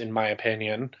Vulcans, in my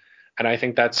opinion. And I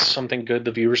think that's something good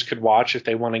the viewers could watch if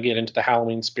they want to get into the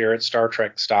Halloween spirit, Star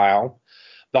Trek style.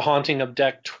 The Haunting of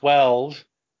Deck 12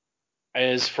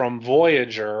 is from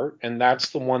Voyager, and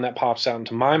that's the one that pops out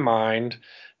into my mind.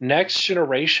 Next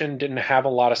Generation didn't have a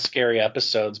lot of scary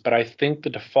episodes, but I think the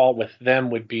default with them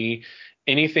would be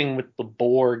anything with the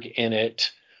Borg in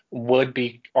it would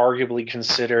be arguably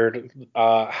considered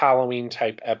Halloween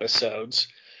type episodes.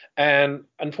 And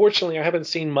unfortunately, I haven't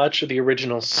seen much of the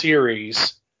original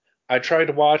series. I tried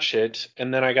to watch it,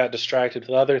 and then I got distracted with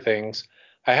other things.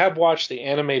 I have watched the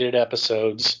animated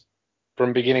episodes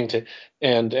from beginning to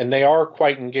end, and they are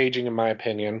quite engaging, in my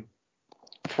opinion.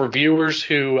 For viewers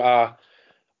who are,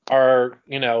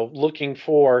 looking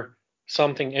for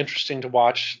something interesting to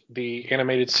watch, the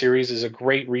animated series is a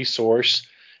great resource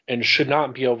and should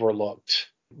not be overlooked.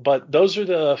 But those are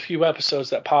the few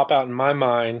episodes that pop out in my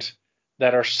mind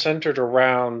that are centered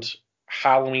around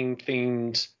Halloween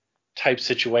themed type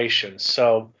situations.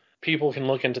 So people can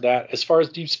look into that. As far as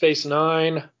Deep Space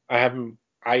Nine, I haven't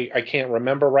I can't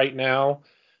remember right now.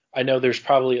 I know there's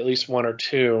probably at least one or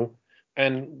two,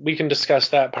 and we can discuss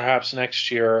that perhaps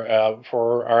next year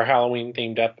for our Halloween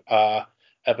themed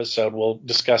episode. We'll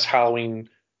discuss Halloween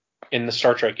in the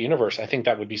Star Trek universe. I think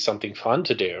that would be something fun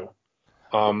to do.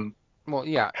 Um, Well,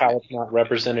 yeah, how it's not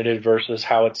represented versus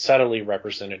how it's subtly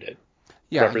represented.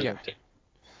 yeah, yeah, Represented.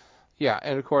 yeah.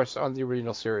 And of course, on the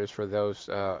original series, for those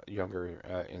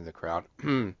younger in the crowd,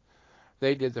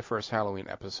 they did the first Halloween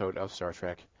episode of Star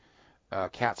Trek,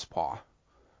 Cat's Paw,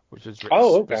 which is written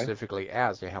Oh, okay, specifically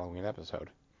as a Halloween episode.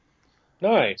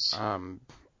 nice. Um,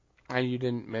 and you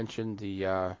didn't mention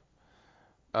the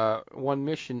one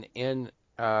mission in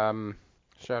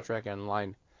Star Trek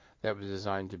Online that was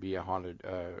designed to be a haunted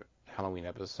Halloween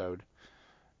episode,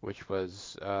 which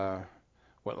was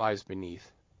What Lies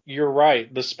Beneath. You're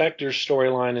right. The Spectre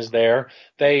storyline is there.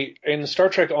 They in Star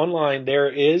Trek Online there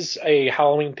is a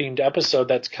Halloween themed episode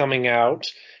that's coming out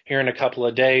here in a couple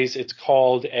of days. It's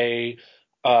a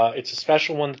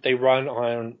special one that they run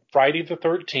on Friday the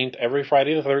 13th, every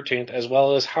Friday the 13th, as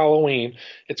well as Halloween.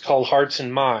 It's called Hearts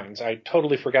and Minds. I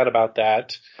totally forgot about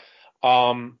that.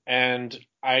 And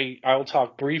I'll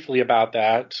talk briefly about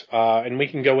that, and we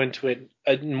can go into it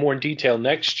in more detail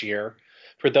next year.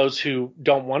 For those who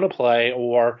don't want to play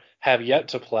or have yet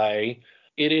to play,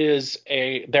 it is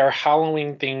their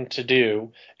Halloween thing to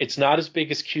do. It's not as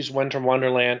big as Q's Winter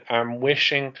Wonderland. I'm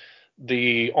wishing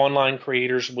the online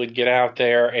creators would get out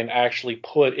there and actually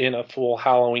put in a full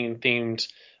Halloween themed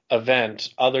event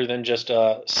other than just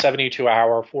a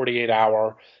 72-hour,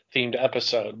 48-hour themed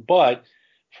episode. But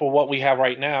for what we have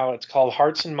right now, it's called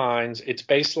Hearts and Minds. It's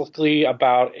basically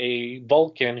about a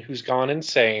Vulcan who's gone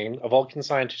insane, a Vulcan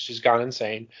scientist who's gone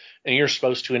insane, and you're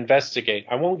supposed to investigate.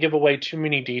 I won't give away too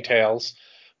many details,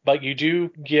 but you do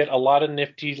get a lot of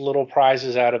nifty little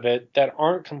prizes out of it that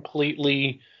aren't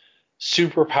completely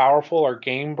super powerful or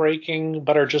game breaking,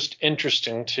 but are just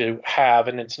interesting to have,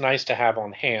 and it's nice to have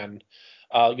on hand.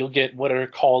 You'll get what are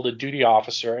called a duty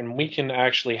officer, and we can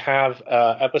actually have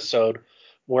an episode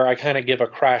where I kind of give a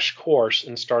crash course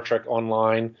in Star Trek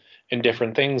Online and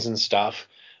different things and stuff.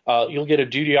 You'll get a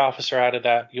duty officer out of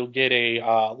that. You'll get a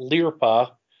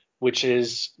Lirpa, which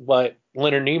is what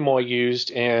Leonard Nimoy used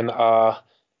in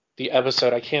the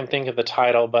episode. I can't think of the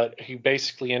title, but he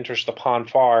basically enters the Pon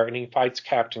farr and he fights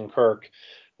Captain Kirk,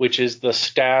 which is the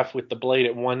staff with the blade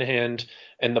at one end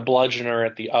and the bludgeoner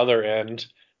at the other end.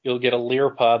 You'll get a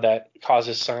Lirpa that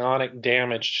causes psionic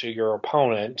damage to your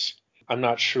opponent. I'm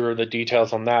not sure the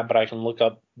details on that, but I can look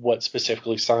up what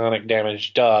specifically psionic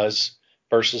damage does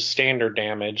versus standard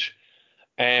damage.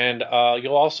 And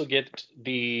you'll also get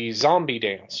the zombie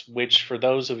dance, which, for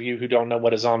those of you who don't know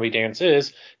what a zombie dance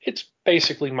is, it's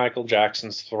basically Michael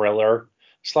Jackson's Thriller,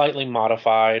 slightly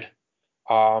modified.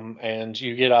 And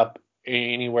you get up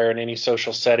anywhere in any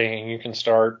social setting and you can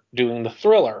start doing the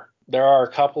Thriller. There are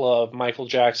a couple of Michael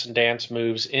Jackson dance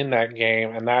moves in that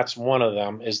game, and that's one of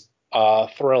them is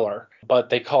Thriller. But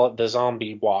they call it the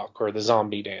zombie walk or the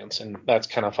zombie dance, and that's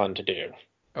kind of fun to do.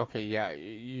 Okay, yeah,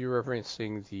 you're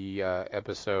referencing the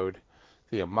episode,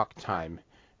 The Amok Time,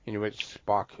 in which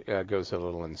Spock goes a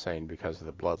little insane because of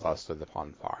the bloodlust of the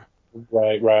Pon farr.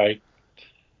 Right, right.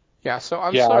 Yeah, so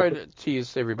I'm Yeah, sorry to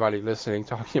tease everybody listening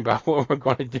talking about what we're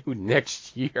going to do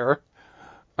next year.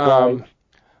 right. Um,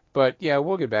 but yeah,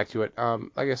 we'll get back to it.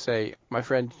 Like I say, my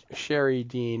friend Sherry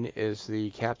Dean is the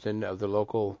captain of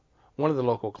one of the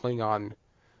local Klingon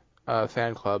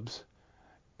fan clubs,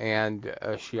 and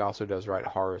she also does write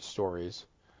horror stories.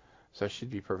 So she'd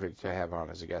be perfect to have on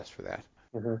as a guest for that.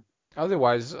 Mhm.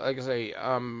 Otherwise, like I say,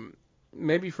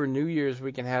 maybe for New Year's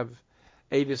we can have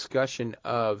a discussion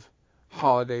of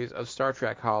holidays, of Star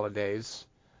Trek holidays,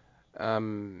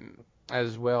 um,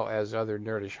 as well as other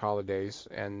nerdish holidays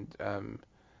and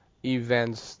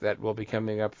events that will be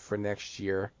coming up for next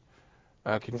year,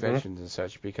 Mhm. conventions and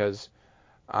such, because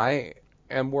I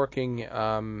am working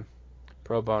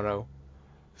pro bono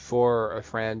for a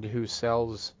friend who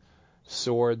sells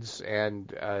swords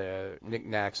and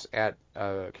knickknacks at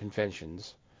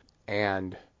conventions.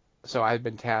 And so I've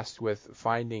been tasked with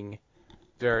finding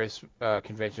various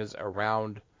conventions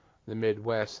around the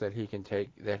Midwest that he can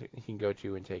go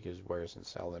to and take his wares and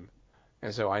sell them.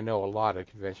 And so I know a lot of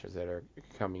conventions that are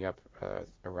coming up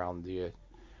around the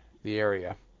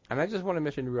area. And I just want to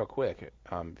mention real quick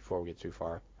before we get too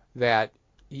far that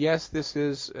yes, this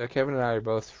is Kevin and I are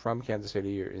both from Kansas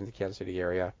City or in the Kansas City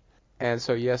area, and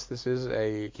so yes, this is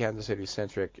a Kansas City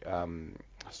centric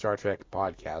Star Trek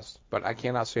podcast. But I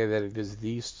cannot say that it is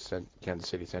the Kansas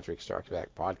City centric Star Trek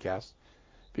podcast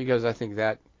because I think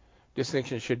that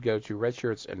distinction should go to Red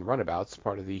Shirts and Runabouts,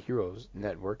 part of the Heroes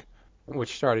Network,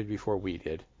 which started before we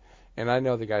did. And I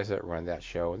know the guys that run that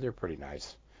show, and they're pretty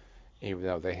nice, even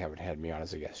though they haven't had me on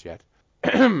as a guest yet.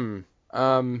 And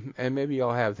maybe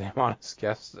I'll have them on as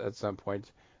guests at some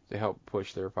point to help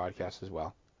push their podcast as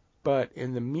well. But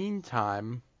in the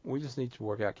meantime, we just need to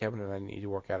work out, Kevin and I need to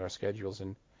work out our schedules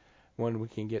and when we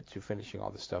can get to finishing all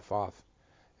this stuff off.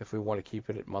 If we want to keep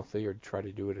it at monthly or try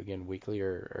to do it again weekly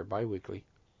or bi-weekly.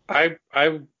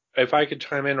 If I could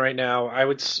chime in right now, I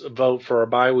would vote for a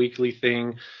bi-weekly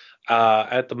thing.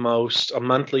 At the most, a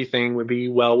monthly thing would be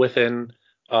well within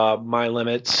my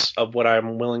limits of what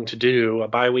I'm willing to do. A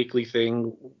bi-weekly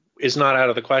thing is not out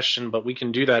of the question, but we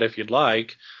can do that if you'd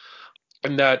like.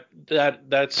 And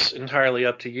that's entirely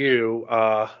up to you,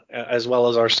 as well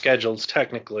as our schedules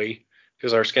technically,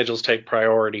 because our schedules take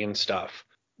priority and stuff.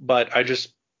 But I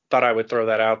just thought I would throw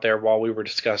that out there while we were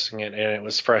discussing it, and it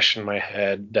was fresh in my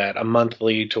head that a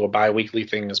monthly to a bi-weekly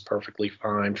thing is perfectly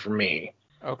fine for me.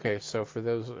 Okay, so for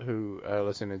those who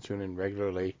listen and tune in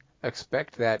regularly,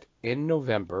 expect that in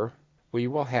November we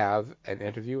will have an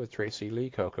interview with Tracy Lee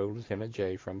Coco, Lieutenant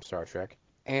J from Star Trek,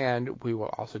 and we will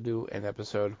also do an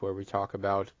episode where we talk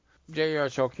about J.R.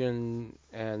 Tolkien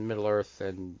and Middle-earth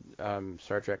and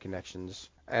Star Trek connections,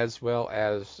 as well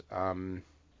as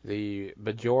the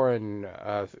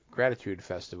Bajoran Gratitude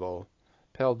Festival,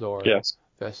 Peldor Yes.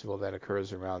 Festival that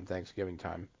occurs around Thanksgiving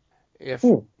time. If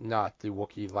Ooh. not the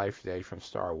Wookiee Life Day from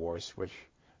Star Wars,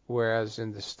 whereas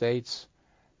in the States,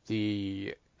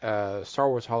 the Star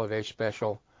Wars Holiday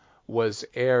Special was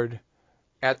aired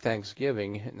at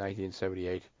Thanksgiving in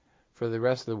 1978. For the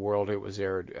rest of the world, it was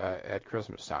aired at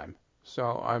Christmas time.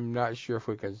 So I'm not sure if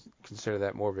we can consider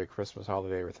that more of a Christmas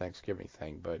holiday or Thanksgiving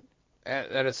thing, but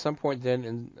at some point then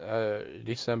in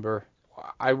December,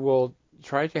 I will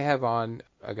try to have on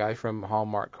a guy from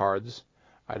Hallmark Cards.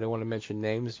 I don't want to mention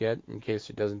names yet in case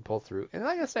it doesn't pull through. And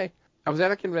like I say, I was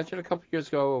at a convention a couple years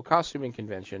ago, a costuming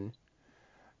convention,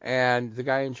 and the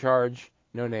guy in charge,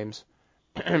 no names,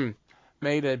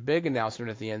 made a big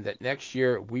announcement at the end that next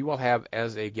year we will have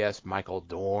as a guest Michael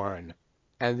Dorn.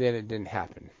 And then it didn't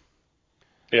happen.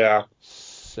 Yeah.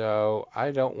 So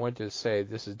I don't want to say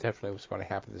this is definitely what's going to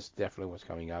happen, this is definitely what's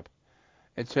coming up,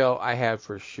 until I have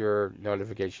for sure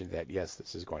notification that yes,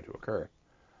 this is going to occur.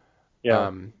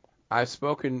 Yeah. I've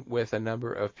spoken with a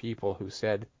number of people who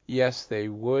said yes, they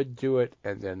would do it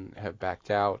and then have backed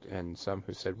out, and some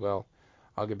who said, well,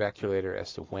 I'll get back to you later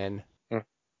as to when. Mm.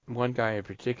 One guy in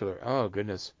particular, oh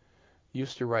goodness,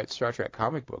 used to write Star Trek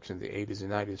comic books in the 80s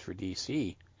and 90s for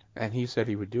DC, and he said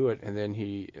he would do it, and then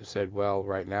he said, well,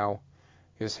 right now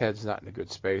his head's not in a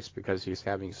good space because he's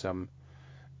having some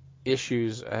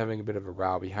issues, having a bit of a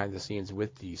row behind the scenes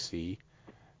with DC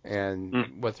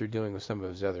and what they're doing with some of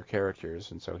his other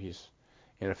characters, and so he's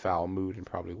in a foul mood and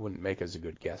probably wouldn't make as a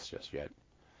good guest just yet.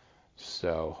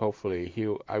 So hopefully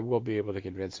I will be able to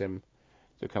convince him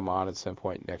to come on at some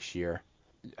point next year.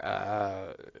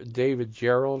 David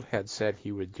Gerald had said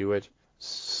he would do it.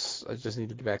 I just need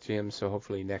to get back to him, so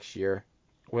hopefully next year.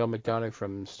 Will McDonough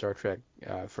from Star Trek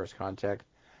First Contact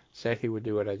said he would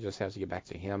do it. I just have to get back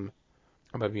to him.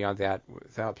 But beyond that,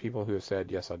 without people who have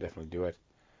said, yes, I'll definitely do it,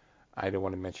 I don't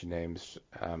want to mention names,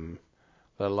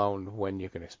 let alone when you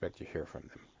can expect to hear from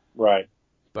them. Right.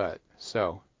 But,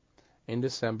 so, in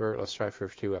December, let's try for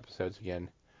 2 episodes again.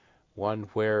 One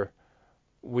where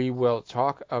we will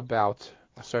talk about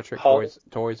Star Trek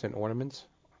toys and ornaments.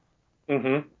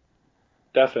 Mm-hmm.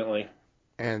 Definitely.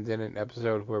 And then an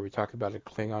episode where we talk about a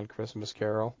Klingon Christmas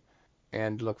Carol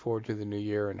and look forward to the new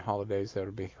year and holidays that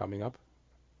will be coming up.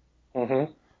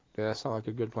 Mm-hmm. Does that sound like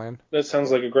a good plan? That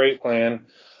sounds like a great plan.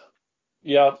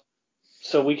 Yeah.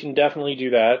 So we can definitely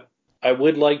do that. I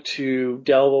would like to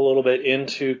delve a little bit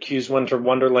into Q's Winter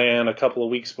Wonderland a couple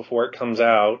of weeks before it comes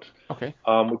out. Okay.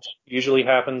 Which usually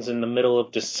happens in the middle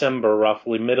of December,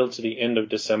 roughly middle to the end of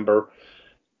December.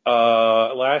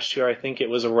 Last year, I think it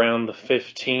was around the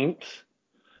 15th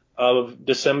of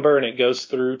December, and it goes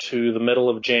through to the middle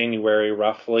of January,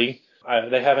 roughly.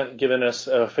 They haven't given us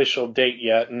an official date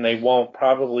yet, and they won't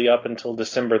probably up until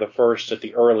December the 1st at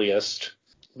the earliest.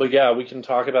 But yeah, we can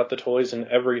talk about the toys and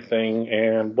everything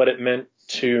and what it meant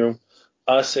to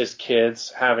us as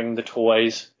kids having the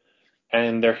toys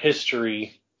and their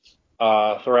history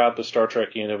throughout the Star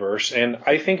Trek universe. And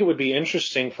I think it would be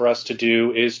interesting for us to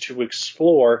do is to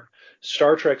explore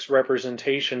Star Trek's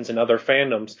representations in other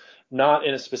fandoms, not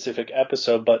in a specific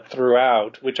episode, but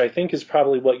throughout, which I think is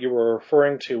probably what you were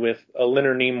referring to with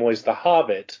Leonard Nimoy's The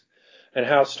Hobbit, and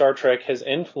how Star Trek has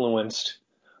influenced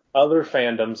other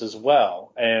fandoms as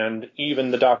well. And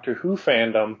even the Doctor Who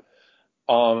fandom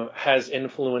has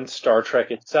influenced Star Trek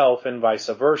itself and vice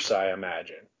versa, I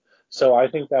imagine. So I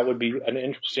think that would be an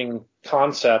interesting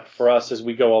concept for us as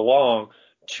we go along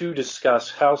to discuss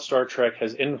how Star Trek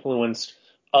has influenced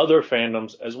other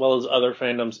fandoms as well as other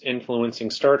fandoms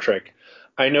influencing Star Trek.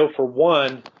 I know for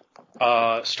one,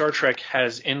 Star Trek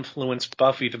has influenced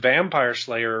Buffy the Vampire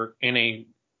Slayer in a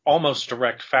almost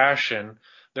direct fashion.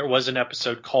 There was an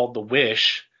episode called The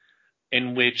Wish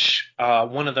in which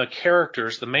one of the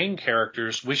characters, the main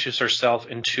characters, wishes herself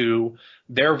into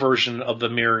their version of the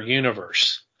mirror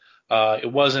universe.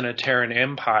 It wasn't a Terran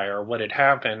Empire. What had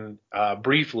happened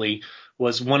briefly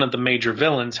was one of the major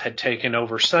villains had taken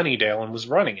over Sunnydale and was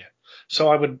running it. So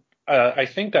I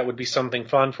think that would be something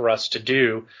fun for us to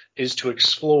do, is to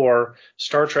explore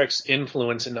Star Trek's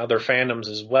influence in other fandoms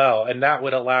as well. And that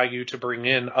would allow you to bring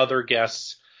in other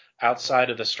guests outside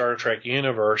of the Star Trek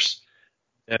universe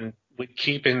and would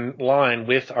keep in line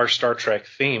with our Star Trek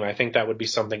theme. I think that would be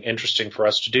something interesting for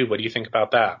us to do. What do you think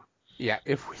about that? Yeah,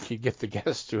 if we could get the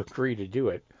guests to agree to do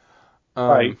it.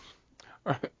 Right.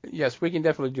 Yes, we can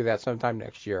definitely do that sometime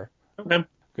next year. Okay.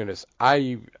 Goodness,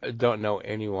 I don't know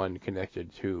anyone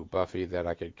connected to Buffy that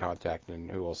I could contact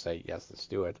and who will say, yes, let's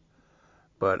do it.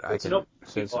 But I can,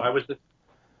 since, I was just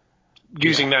yeah,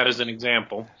 using that as an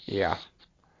example. yeah.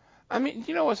 I mean,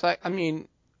 you know what's like, I mean,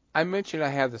 I mentioned I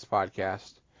have this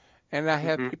podcast, and I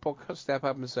have Hmm. people step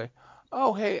up and say,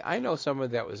 oh, hey, I know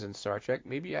someone that was in Star Trek.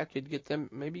 Maybe I could get them,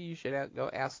 maybe you should go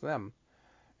ask them.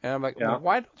 And I'm like, well, Yeah.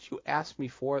 why don't you ask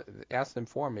them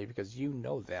for me because you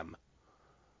know them?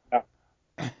 Yeah.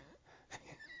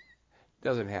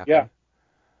 Doesn't Yeah. happen.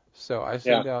 So I Yeah.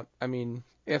 send out, I mean,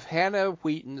 if Hannah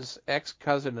Wheaton's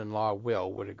ex-cousin-in-law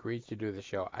Will would agree to do the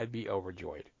show, I'd be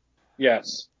overjoyed.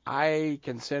 Yes. I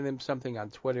can send him something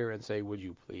on Twitter and say, would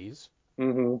you please?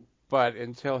 Hmm. But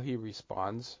until he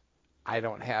responds, I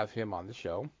don't have him on the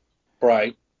show.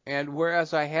 Right. And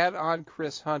whereas I had on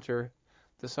Chris Hunter,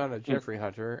 the son of Jeffrey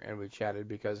Hunter, and we chatted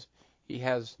because he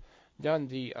has done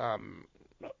the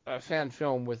a fan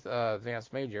film with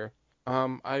Vance Major,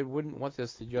 I wouldn't want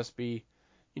this to just be,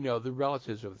 the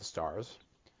relatives of the stars,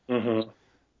 Hmm.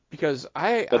 because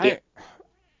But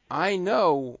I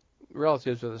know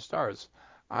relatives of the stars.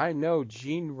 I know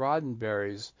Gene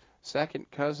Roddenberry's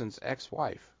second cousin's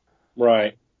ex-wife.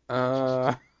 right.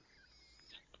 Uh,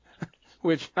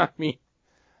 which I mean,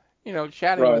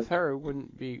 chatting Right. with her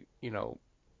wouldn't be,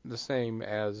 the same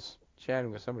as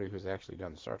chatting with somebody who's actually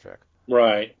done Star Trek.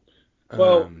 Right.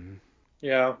 Well, Um,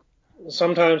 yeah.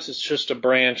 Sometimes it's just a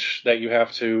branch that you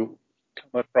have to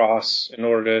come across in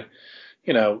order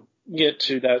to, get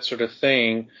to that sort of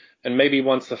thing. And maybe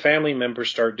once the family members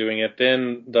start doing it,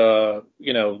 then the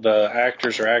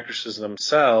actors or actresses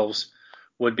themselves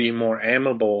would be more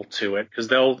amenable to it, because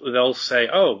they'll say,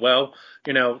 oh, well,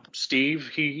 Steve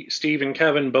and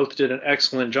Kevin both did an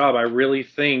excellent job. I really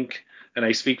think, and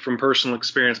I speak from personal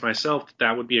experience myself,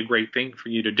 that would be a great thing for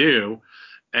you to do.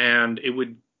 And it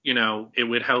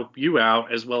would help you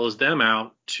out as well as them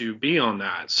out to be on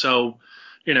that. So,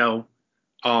 you know,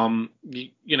 um, you,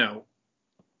 you know,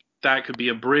 that could be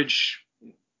a bridge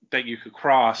that you could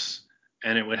cross,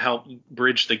 and it would help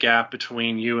bridge the gap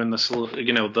between you and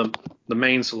the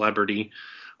main celebrity,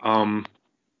 um,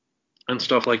 and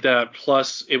stuff like that.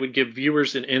 Plus, it would give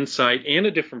viewers an insight and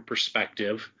a different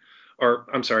perspective, or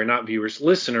I'm sorry, not viewers,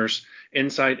 listeners,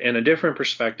 insight and a different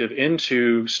perspective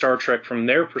into Star Trek from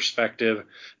their perspective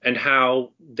and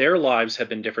how their lives have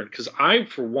been different. Because I,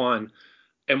 for one,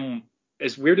 am,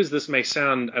 as weird as this may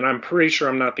sound, and I'm pretty sure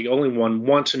I'm not the only one,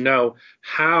 want to know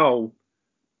how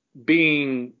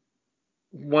being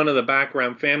one of the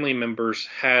background family members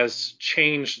has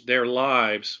changed their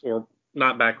lives, or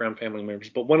not background family members,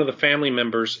 but one of the family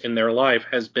members in their life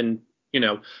has been,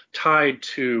 tied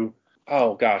to,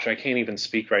 oh gosh, I can't even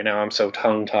speak right now. I'm so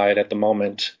tongue tied at the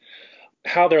moment.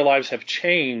 How their lives have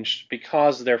changed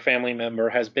because their family member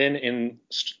has been in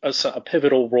a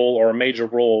pivotal role or a major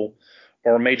role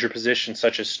or a major position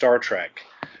such as Star Trek.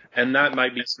 And that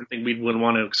might be something we would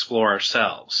want to explore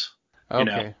ourselves, you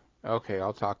know? okay, okay,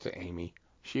 I'll talk to Amy.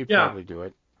 She'd Yeah. probably do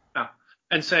it. Yeah.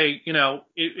 And say,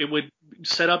 it would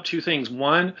set up two things.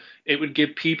 One, it would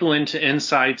give people into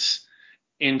insights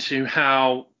into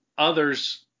how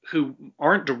others who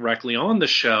aren't directly on the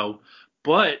show,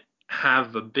 but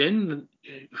have been,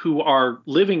 who are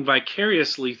living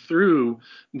vicariously through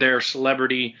their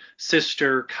celebrity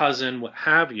sister, cousin, what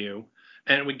have you.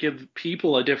 And it would give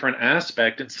people a different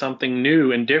aspect and something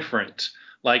new and different.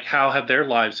 Like how have their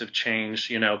lives have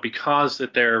changed, because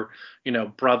that their,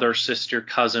 brother, sister,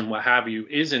 cousin, what have you,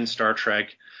 is in Star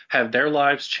Trek. Have their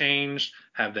lives changed?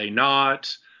 Have they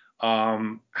not?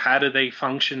 How do they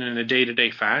function in a day-to-day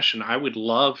fashion? I would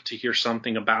love to hear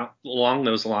something about along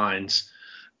those lines.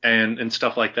 and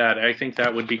stuff like that. I think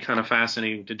that would be kind of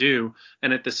fascinating to do.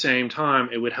 And at the same time,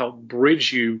 it would help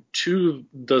bridge you to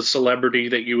the celebrity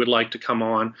that you would like to come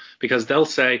on, because they'll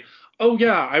say, oh,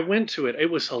 yeah, I went to it. It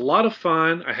was a lot of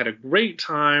fun. I had a great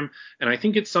time. And I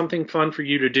think it's something fun for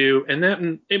you to do. And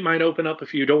then it might open up a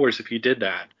few doors if you did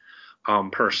that,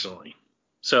 personally.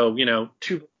 So,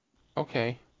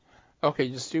 Okay. Okay,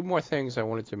 just two more things I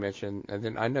wanted to mention, and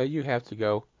then I know you have to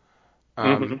go,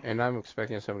 Mhm. and I'm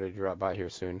expecting somebody to drop by here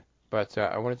soon. But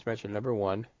I wanted to mention number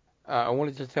one, I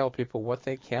wanted to tell people what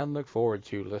they can look forward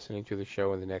to listening to the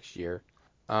show in the next year.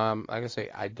 Like I say,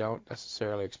 I don't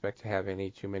necessarily expect to have any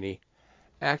too many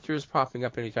actors popping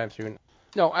up anytime soon.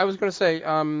 No, I was going to say,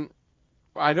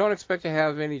 I don't expect to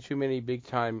have any too many big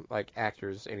time like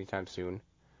actors anytime soon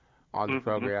on the Mhm.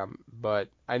 program, but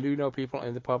I do know people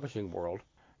in the publishing world,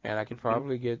 and I could Mhm.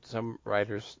 probably get some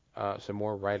writers, some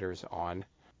more writers on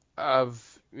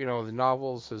of the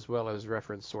novels as well as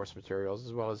reference source materials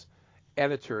as well as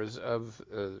editors of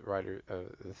writer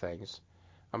the things.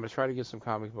 I'm gonna try to get some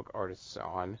comic book artists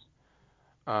on.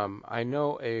 I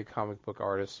know a comic book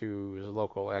artist who is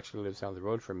local, actually lives down the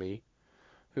road from me,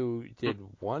 who did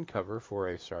one cover for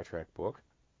a Star Trek book.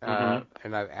 Mhm.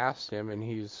 And I've asked him, and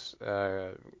he's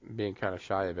being kind of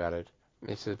shy about it.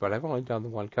 He says, "But I've only done the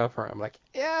one cover." I'm like,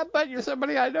 "Yeah, but you're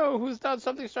somebody I know who's done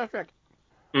something Star Trek."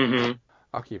 Mhm.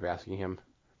 I'll keep asking him.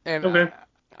 And Okay.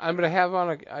 I'm gonna have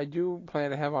on I do plan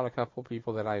to have on a couple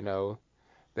people that I know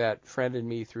that friended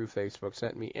me through Facebook,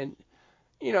 sent me, and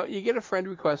you get a friend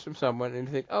request from someone, and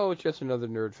you think, "Oh, it's just another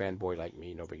nerd fanboy like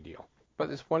me, no big deal." But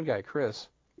this one guy, Chris,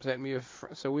 sent me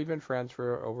so we've been friends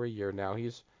for over a year now.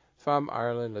 He's from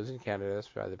Ireland, lives in Canada, that's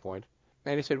by the point.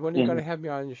 And he said, "When are you Mhm. gonna have me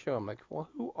on your show?" I'm like, "Well,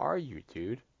 who are you,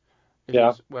 dude?" He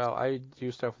Yeah. says, "Well, I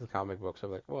do stuff with comic books."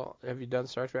 I'm like, "Well, have you done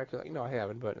Star Trek?" He's like, "No, I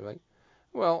haven't," but I'm like,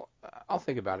 "Well, I'll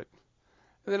think about it."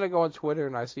 And then I go on Twitter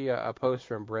and I see a post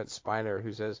from Brent Spiner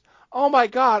who says, "Oh my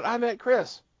God, I met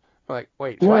Chris." I'm like,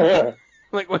 "Wait, what?" I'm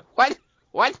like, "What?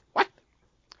 What? What?"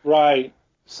 Right.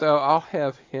 So I'll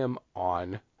have him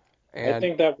on, I and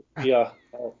think that would be a.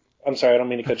 Oh, I'm sorry, I don't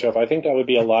mean to cut you off. I think that would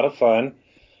be a lot of fun.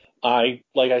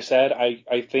 Like I said,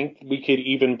 I think we could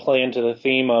even play into the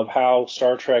theme of how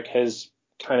Star Trek has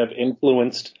kind of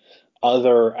influenced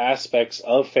other aspects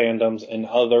of fandoms and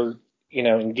other, in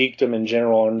geekdom in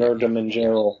general or yeah, yeah, nerddom in yeah,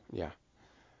 general. yeah,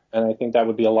 And I think that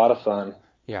would be a lot of fun.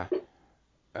 yeah.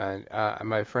 And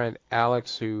my friend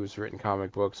Alex, who's written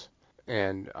comic books,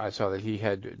 and I saw that he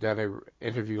had done an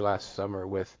interview last summer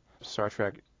with Star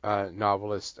Trek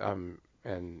novelist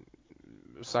and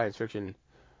science fiction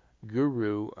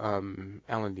guru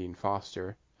Alan Dean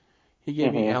Foster. He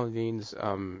gave me Hmm. Alan Dean's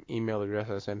email address.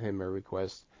 I sent him a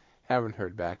request. Haven't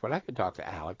heard back, but I could talk to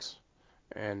Alex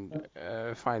and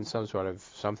find some sort of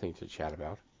something to chat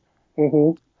about.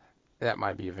 Hmm. That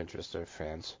might be of interest to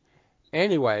fans.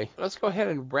 Anyway, let's go ahead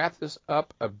and wrap this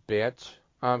up a bit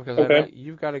because I know Okay.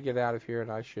 you've got to get out of here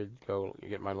and I should go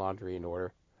get my laundry in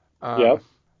order. Um, Yep.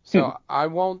 so I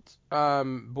won't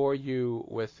bore you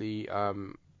with the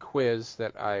quiz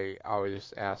that I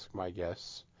always ask my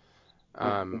guests.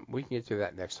 We can get to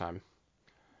that next time.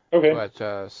 Okay.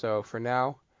 But so for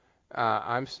now,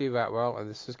 I'm Steve Atwell and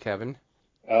this is Kevin.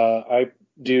 I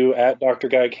do at Dr.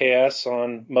 Guy KS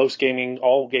on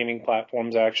all gaming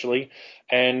platforms actually.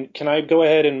 And can I go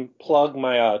ahead and plug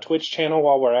my Twitch channel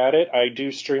while we're at it? I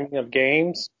do streaming of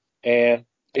games, and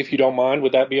if you don't mind,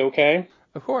 would that be okay?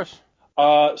 Of course.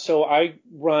 So I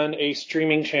run a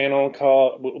streaming channel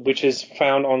which is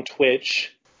found on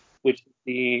Twitch, which is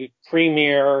the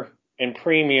premier and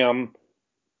premium.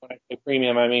 When I say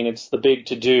premium, I mean it's the big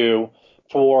to do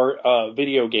for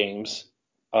video games.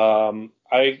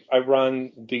 I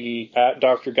run the at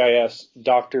Dr. Guy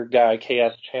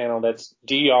KS channel. That's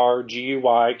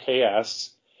DRGUYKS,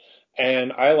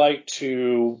 and I like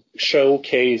to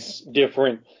showcase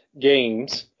different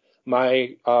games.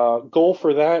 My goal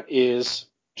for that is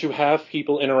to have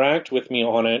people interact with me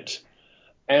on it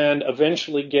and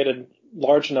eventually get a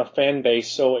large enough fan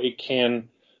base so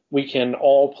we can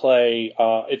all play.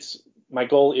 It's my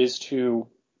goal is to.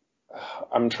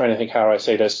 I'm trying to think how do I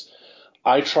say this.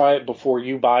 I try it before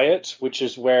you buy it, which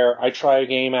is where I try a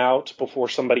game out before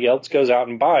somebody else goes out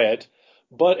and buy it.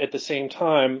 But at the same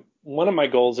time, one of my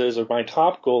goals is, or my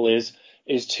top goal is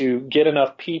to get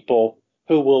enough people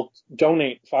who will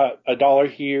donate a dollar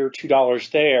here,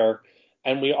 $2 there,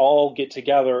 and we all get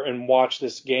together and watch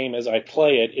this game as I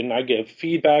play it, and I give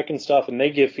feedback and stuff, and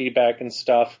they give feedback and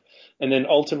stuff, and then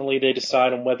ultimately they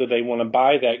decide on whether they want to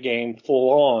buy that game full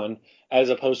on, as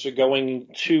opposed to going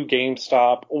to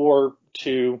GameStop or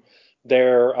to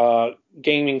their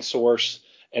gaming source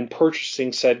and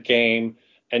purchasing said game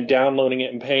and downloading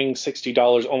it and paying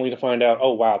 $60 only to find out,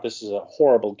 oh wow, this is a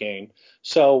horrible game.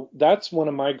 So that's one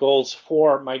of my goals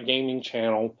for my gaming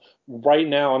channel. Right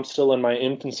now, I'm still in my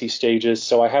infancy stages,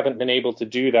 so I haven't been able to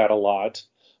do that a lot.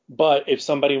 But if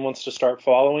somebody wants to start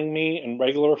following me and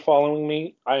regular following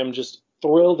me, I am just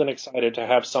thrilled and excited to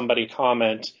have somebody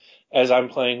comment as I'm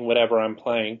playing whatever I'm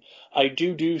playing. I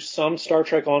do some Star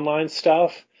Trek Online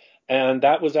stuff, and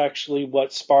that was actually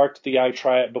what sparked the I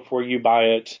try it before you buy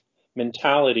it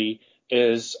mentality.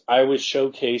 Is I would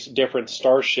showcase different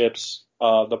starships,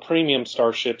 the premium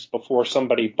starships, before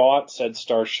somebody bought said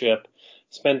starship,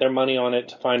 spent their money on it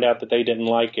to find out that they didn't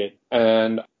like it.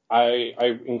 And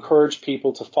I encourage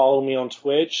people to follow me on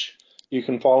Twitch. You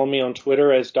can follow me on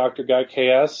Twitter as Dr. Guy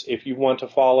KS. If you want to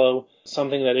follow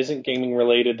something that isn't gaming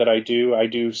related that I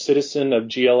do Citizen of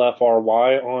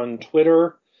GLFRY on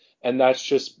Twitter, and that's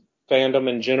just fandom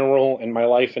in general and my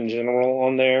life in general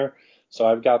on there. So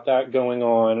I've got that going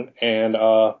on. And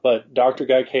but Dr.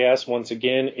 Guy KS, once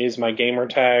again, is my gamer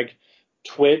tag.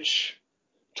 Twitch,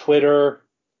 Twitter,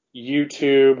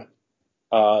 YouTube,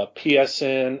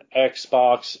 PSN,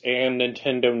 Xbox, and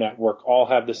Nintendo Network all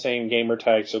have the same gamer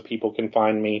tag so people can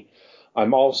find me.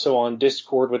 I'm also on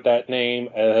Discord with that name,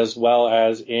 as well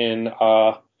as in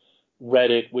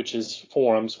Reddit, which is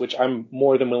forums, which I'm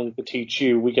more than willing to teach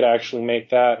you. We could actually make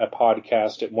that a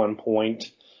podcast at one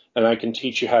point, and I can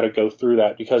teach you how to go through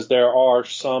that, because there are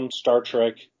some Star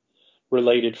Trek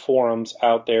related forums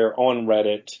out there on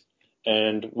Reddit,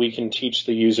 and we can teach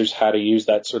the users how to use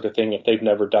that sort of thing if they've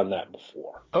never done that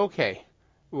before. Okay.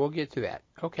 We'll get to that.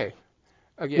 Okay.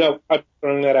 Again. No, I'm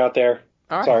throwing that out there.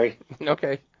 All right. Sorry.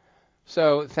 Okay.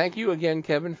 So thank you again,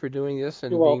 Kevin, for doing this and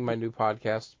being my new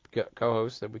podcast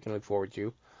co-host that we can look forward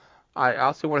to. I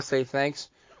also want to say thanks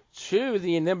to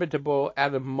the inimitable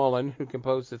Adam Mullen, who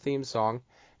composed the theme song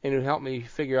and who helped me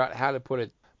figure out how to put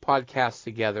a podcast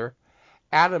together.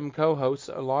 Adam co-hosts,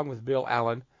 along with Bill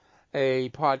Allen, a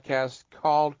podcast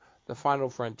called The Final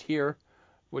Frontier,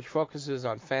 which focuses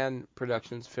on fan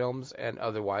productions, films, and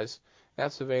otherwise.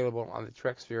 That's available on the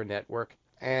TrekSphere Network.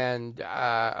 And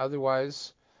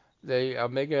otherwise, the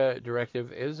Omega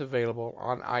Directive is available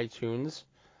on iTunes.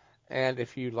 And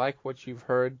if you like what you've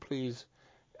heard, please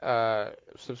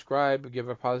subscribe, give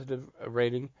a positive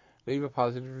rating, leave a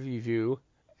positive review.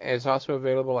 It's also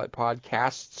available at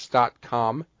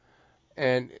podcasts.com.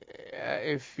 And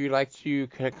if you'd like to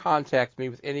contact me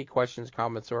with any questions,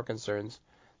 comments, or concerns,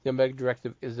 the Omega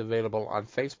Directive is available on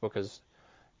Facebook,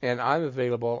 and I'm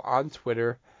available on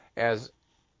Twitter as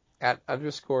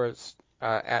 @Atwell_Steve.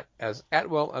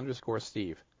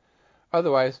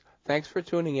 Otherwise, thanks for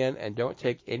tuning in, and don't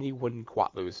take any wooden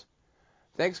quatloos.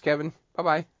 Thanks, Kevin.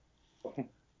 Bye-bye.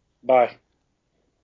 Bye.